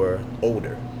 you were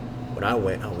older. When I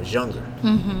went, I was younger.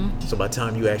 So by the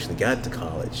time you actually got to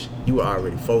college, you were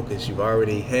already focused. You've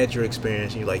already had your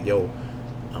experience. And you're like, yo,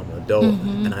 I'm an adult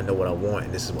and I know what I want,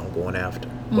 and this is what I'm going after.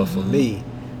 But for me,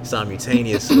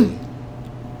 simultaneously,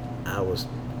 I was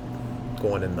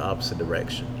going in the opposite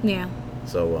direction. Yeah.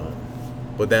 So,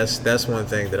 but that's one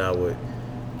thing that I would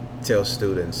tell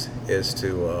students is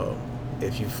to,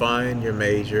 if you find your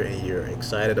major and you're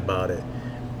excited about it,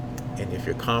 and if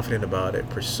you're confident about it,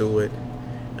 pursue it.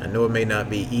 I know it may not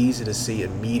be easy to see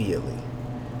immediately,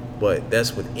 but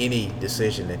that's with any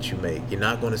decision that you make. You're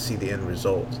not going to see the end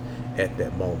result at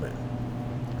that moment.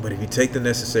 But if you take the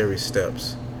necessary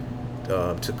steps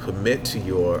to commit to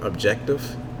your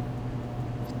objective,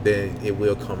 then it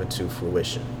will come into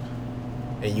fruition.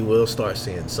 And you will start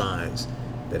seeing signs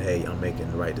that, hey, I'm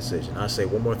making the right decision. I'll say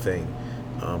one more thing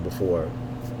before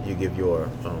you give your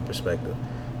perspective.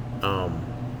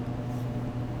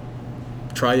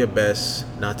 Try your best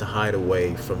not to hide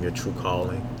away from your true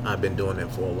calling. I've been doing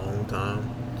it for a long time.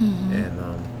 And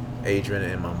Adrian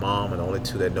and my mom are the only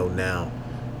two that know now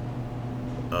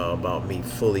about me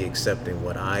fully accepting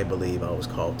what I believe I was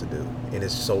called to do. And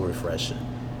it's so refreshing.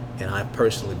 And I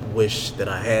personally wish that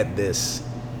I had this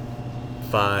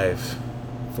 5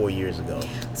 4 years ago.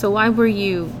 So why were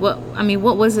you,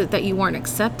 what was it that you weren't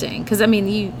accepting? Because,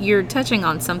 you're touching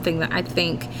on something that I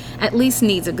think at least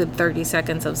needs a good 30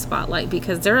 seconds of spotlight,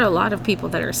 because there are a lot of people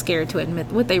that are scared to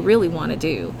admit what they really want to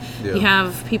do. Yeah. You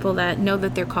have people that know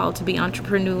that they're called to be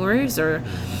entrepreneurs, or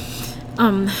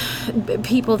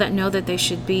people that know that they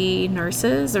should be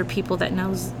nurses, or people that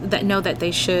know that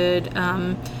they should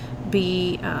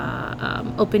be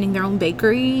opening their own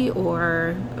bakery,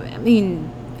 or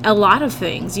a lot of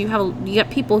things. You got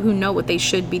people who know what they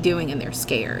should be doing and they're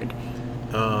scared.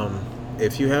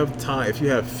 If you have time, if you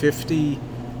have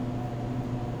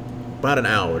about an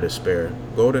hour to spare,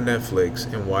 go to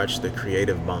Netflix and watch The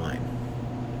Creative Mind.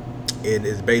 It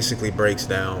is basically breaks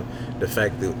down the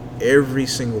fact that every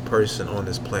single person on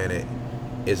this planet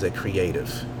is a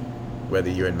creative. Whether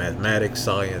you're in mathematics,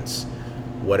 science,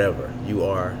 whatever, you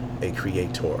are a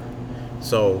creator.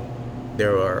 So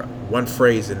there are one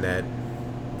phrase in that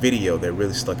video that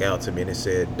really stuck out to me, and it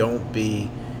said, "Don't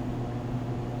be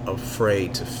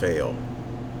afraid to fail."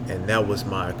 And that was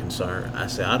my concern. I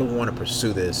said, I don't want to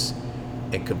pursue this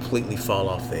and completely fall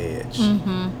off the edge.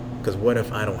 Because what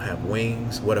if I don't have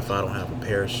wings? What if I don't have a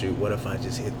parachute? What if I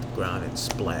just hit the ground and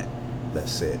splat?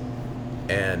 That's it.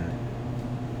 And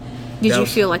did you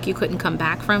feel like you couldn't come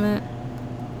back from it?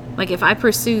 Like, if I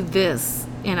pursue this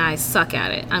and I suck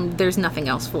at it, there's nothing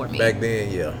else for me. Back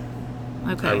then, yeah.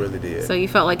 Okay. I really did. So you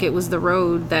felt like it was the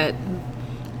road that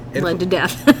led to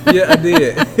death. Yeah, I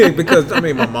did. Because,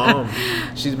 my mom,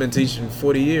 she's been teaching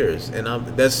 40 years. And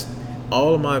that's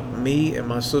all of me and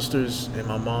my sisters and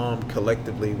my mom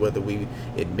collectively, whether we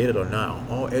admit it or not,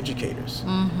 all educators.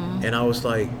 And I was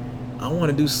like, I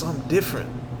want to do something different.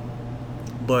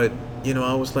 But,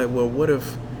 I was like, well, what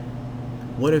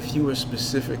if you were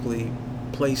specifically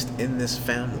placed in this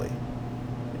family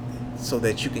so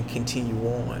that you can continue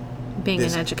on being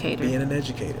an educator? Being an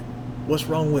educator. What's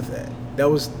wrong with that? That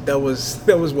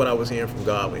was what I was hearing from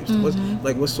God.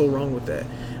 What's so wrong with that?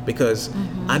 Because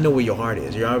I know where your heart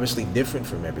is. You're obviously different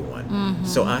from everyone.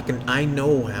 So I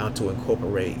know how to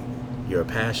incorporate your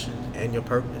passion and your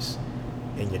purpose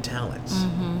and your talents.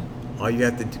 All you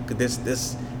have to do, this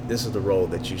is the role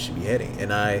that you should be heading.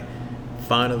 And I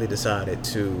finally decided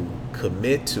to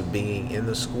commit to being in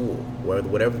the school,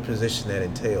 whatever position that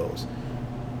entails,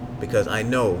 because I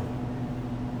know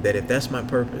that if that's my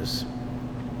purpose,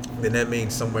 then that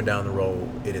means somewhere down the road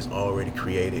it is already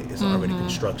created, it's already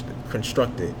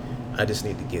constructed. I just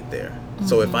need to get there.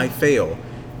 So if I fail,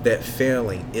 that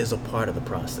failing is a part of the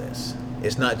process.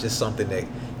 It's not just something that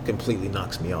completely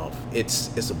knocks me off.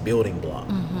 It's a building block.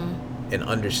 And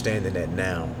understanding that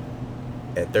now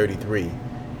at 33,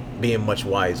 being much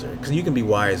wiser, because you can be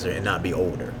wiser and not be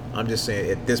older. I'm just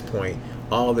saying, at this point,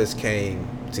 all this came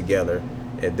together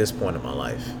at this point in my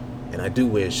life, and I do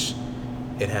wish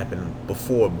it happened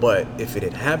before. But if it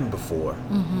had happened before,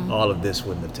 all of this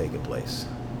wouldn't have taken place.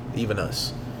 Even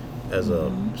us, as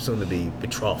a soon-to-be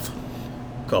betrothed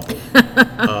couple.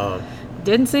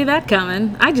 Didn't see that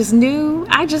coming. I just knew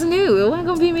it wasn't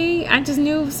gonna be me. I just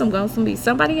knew it was gonna be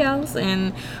somebody else,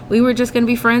 and we were just gonna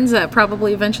be friends that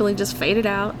probably eventually just faded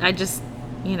out. I just,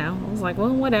 I was like,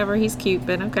 well, whatever. He's cute,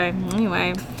 but okay.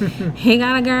 Anyway, he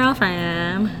got a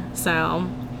girlfriend, so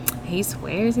he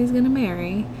swears he's gonna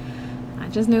marry. I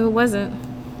just knew it wasn't,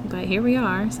 but here we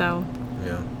are. So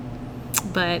yeah.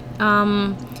 But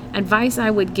advice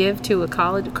I would give to a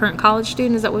current college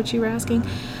student, is that what you were asking?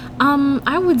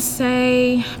 I would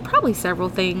say probably several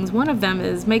things. One of them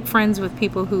is make friends with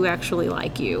people who actually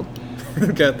like you.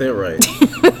 Got that right.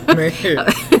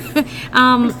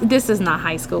 This is not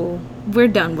high school. We're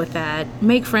done with that.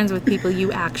 Make friends with people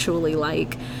you actually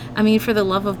like. For the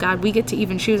love of God, we get to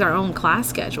even choose our own class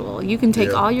schedule. You can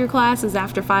take all your classes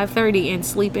after 5:30 and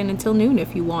sleep in until noon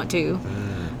if you want to.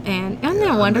 And isn't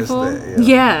that wonderful?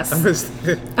 Yes.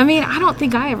 I don't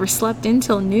think I ever slept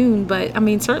until noon, but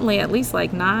certainly at least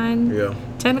like 9,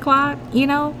 10 o'clock,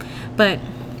 But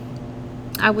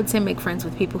I would say make friends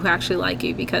with people who actually like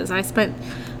you, because I spent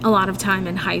a lot of time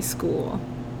in high school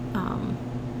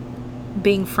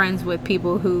being friends with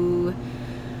people who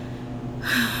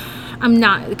I'm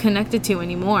not connected to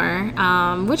anymore,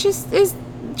 which is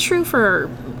true for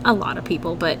a lot of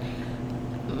people, but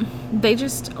they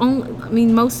just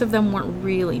most of them weren't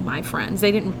really my friends.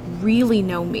 They didn't really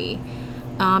know me,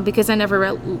 because I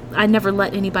never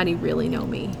let anybody really know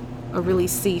me or really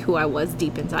see who I was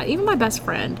deep inside. Even my best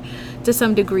friend, to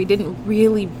some degree, didn't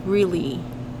really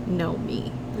know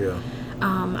me. Yeah.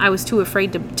 I was too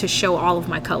afraid to show all of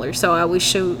my colors, so I always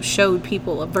showed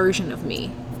people a version of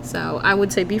me. So I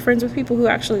would say be friends with people who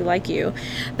actually like you.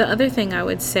 The other thing I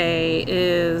would say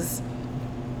is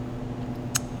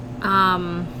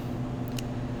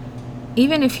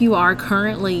even if you are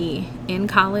currently in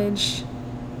college,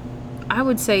 I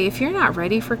would say if you're not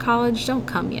ready for college, don't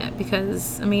come yet.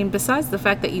 Because, I mean, besides the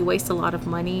fact that you waste a lot of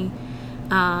money,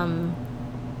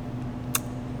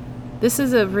 this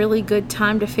is a really good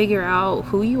time to figure out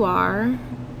who you are,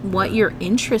 what you're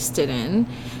interested in.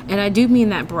 And I do mean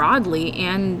that broadly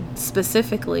and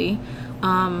specifically.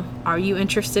 Are you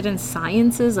interested in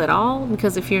sciences at all?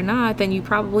 Because if you're not, then you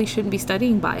probably shouldn't be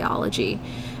studying biology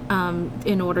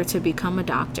in order to become a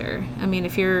doctor. I mean,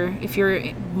 if you're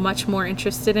much more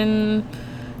interested in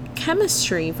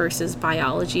chemistry versus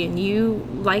biology and you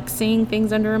like seeing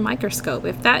things under a microscope,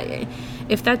 if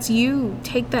that's you,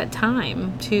 take that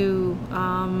time to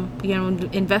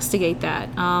investigate that.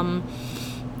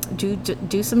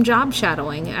 Do some job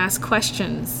shadowing, ask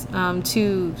questions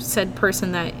to said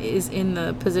person that is in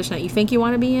the position that you think you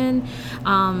want to be in.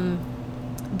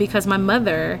 Because my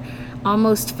mother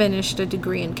almost finished a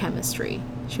degree in chemistry.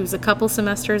 She was a couple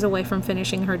semesters away from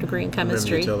finishing her degree in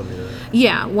chemistry. I remember you telling me that.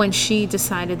 Yeah, when she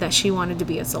decided that she wanted to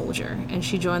be a soldier, and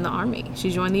she joined the Army.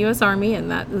 She joined the U.S. Army, and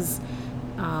that was,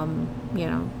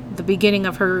 the beginning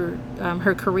of her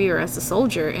career as a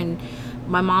soldier. And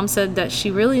my mom said that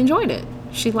she really enjoyed it.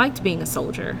 She liked being a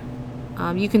soldier.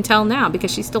 You can tell now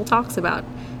because she still talks about,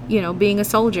 being a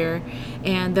soldier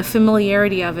and the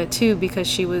familiarity of it too, because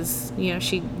she was,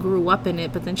 she grew up in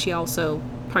it, but then she also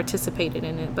participated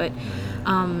in it. But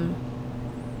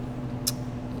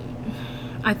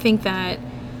I think that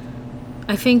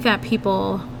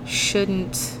people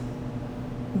shouldn't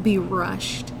be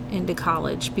rushed into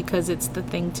college because it's the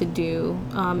thing to do.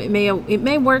 It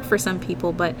may work for some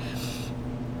people, but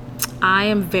I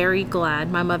am very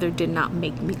glad my mother did not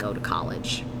make me go to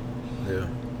college. Yeah.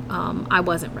 I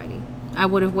wasn't ready. I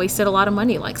would have wasted a lot of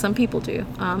money like some people do.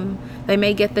 They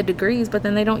may get the degrees, but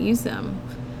then they don't use them.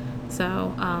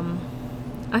 So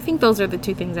I think those are the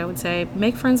two things I would say.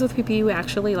 Make friends with people you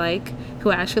actually like,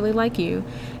 who actually like you.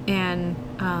 And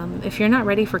if you're not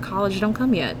ready for college, don't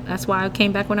come yet. That's why I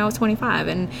came back when I was 25.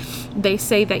 And they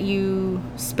say that you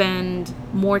spend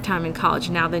more time in college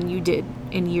now than you did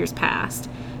in years past,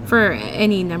 for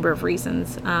any number of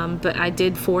reasons. But I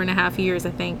did 4.5 years,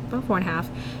 I think, about 4.5,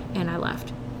 and I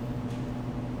left.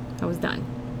 I was done.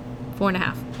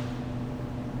 4.5.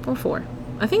 Or 4.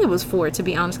 I think it was 4, to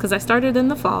be honest, because I started in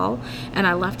the fall and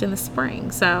I left in the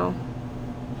spring. So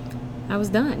I was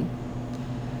done.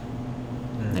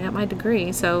 I got my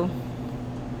degree. So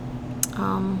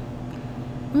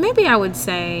maybe I would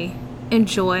say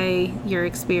enjoy your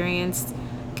experience.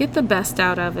 Get the best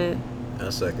out of it. I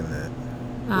second that.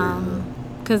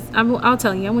 Because I'll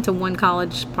tell you, I went to one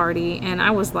college party and I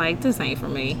was like, this ain't for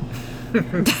me.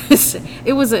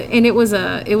 It was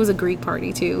a Greek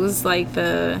party too. It was like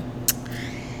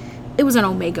it was an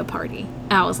Omega party.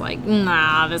 I was like,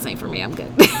 nah, this ain't for me. I'm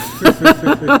good.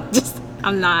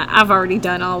 I'm not. I've already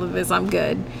done all of this. I'm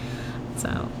good.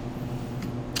 So.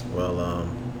 Well,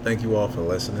 thank you all for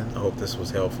listening. I hope this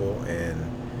was helpful in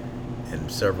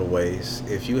several ways.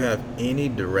 If you have any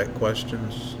direct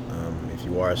questions, if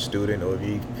you are a student or if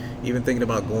you even thinking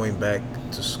about going back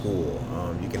to school,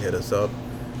 you can hit us up.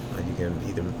 You can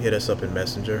either hit us up in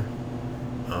Messenger.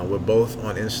 We're both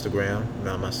on Instagram.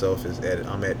 Now myself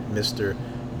I'm at Mr.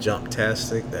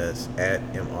 Jumptastic. That's at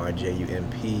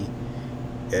MRJUMPS.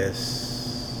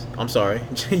 I'm sorry,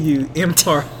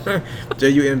 JUMPTASTIC.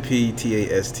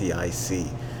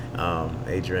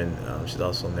 Adrian, she's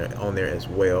also on there as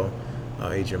well.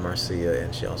 Adrian Marcia,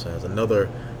 and she also has another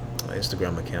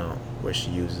Instagram account where she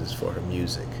uses for her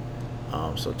music.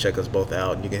 So check us both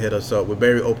out. You can hit us up. We're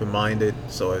very open-minded,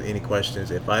 so if any questions,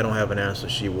 if I don't have an answer,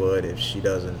 she would. If she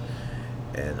doesn't,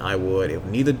 and I would. If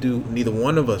neither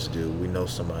one of us do, we know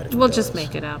somebody who We'll does. just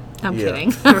make it up. I'm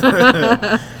kidding.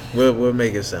 We'll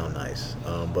make it sound nice.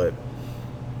 But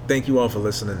thank you all for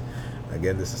listening.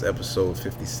 Again, this is episode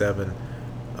 57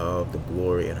 of The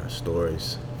Glory in Our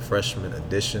Stories, freshman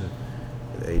edition,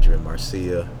 with Adrian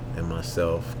Marcia and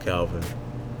myself, Calvin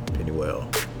Pennywell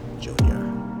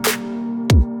Jr.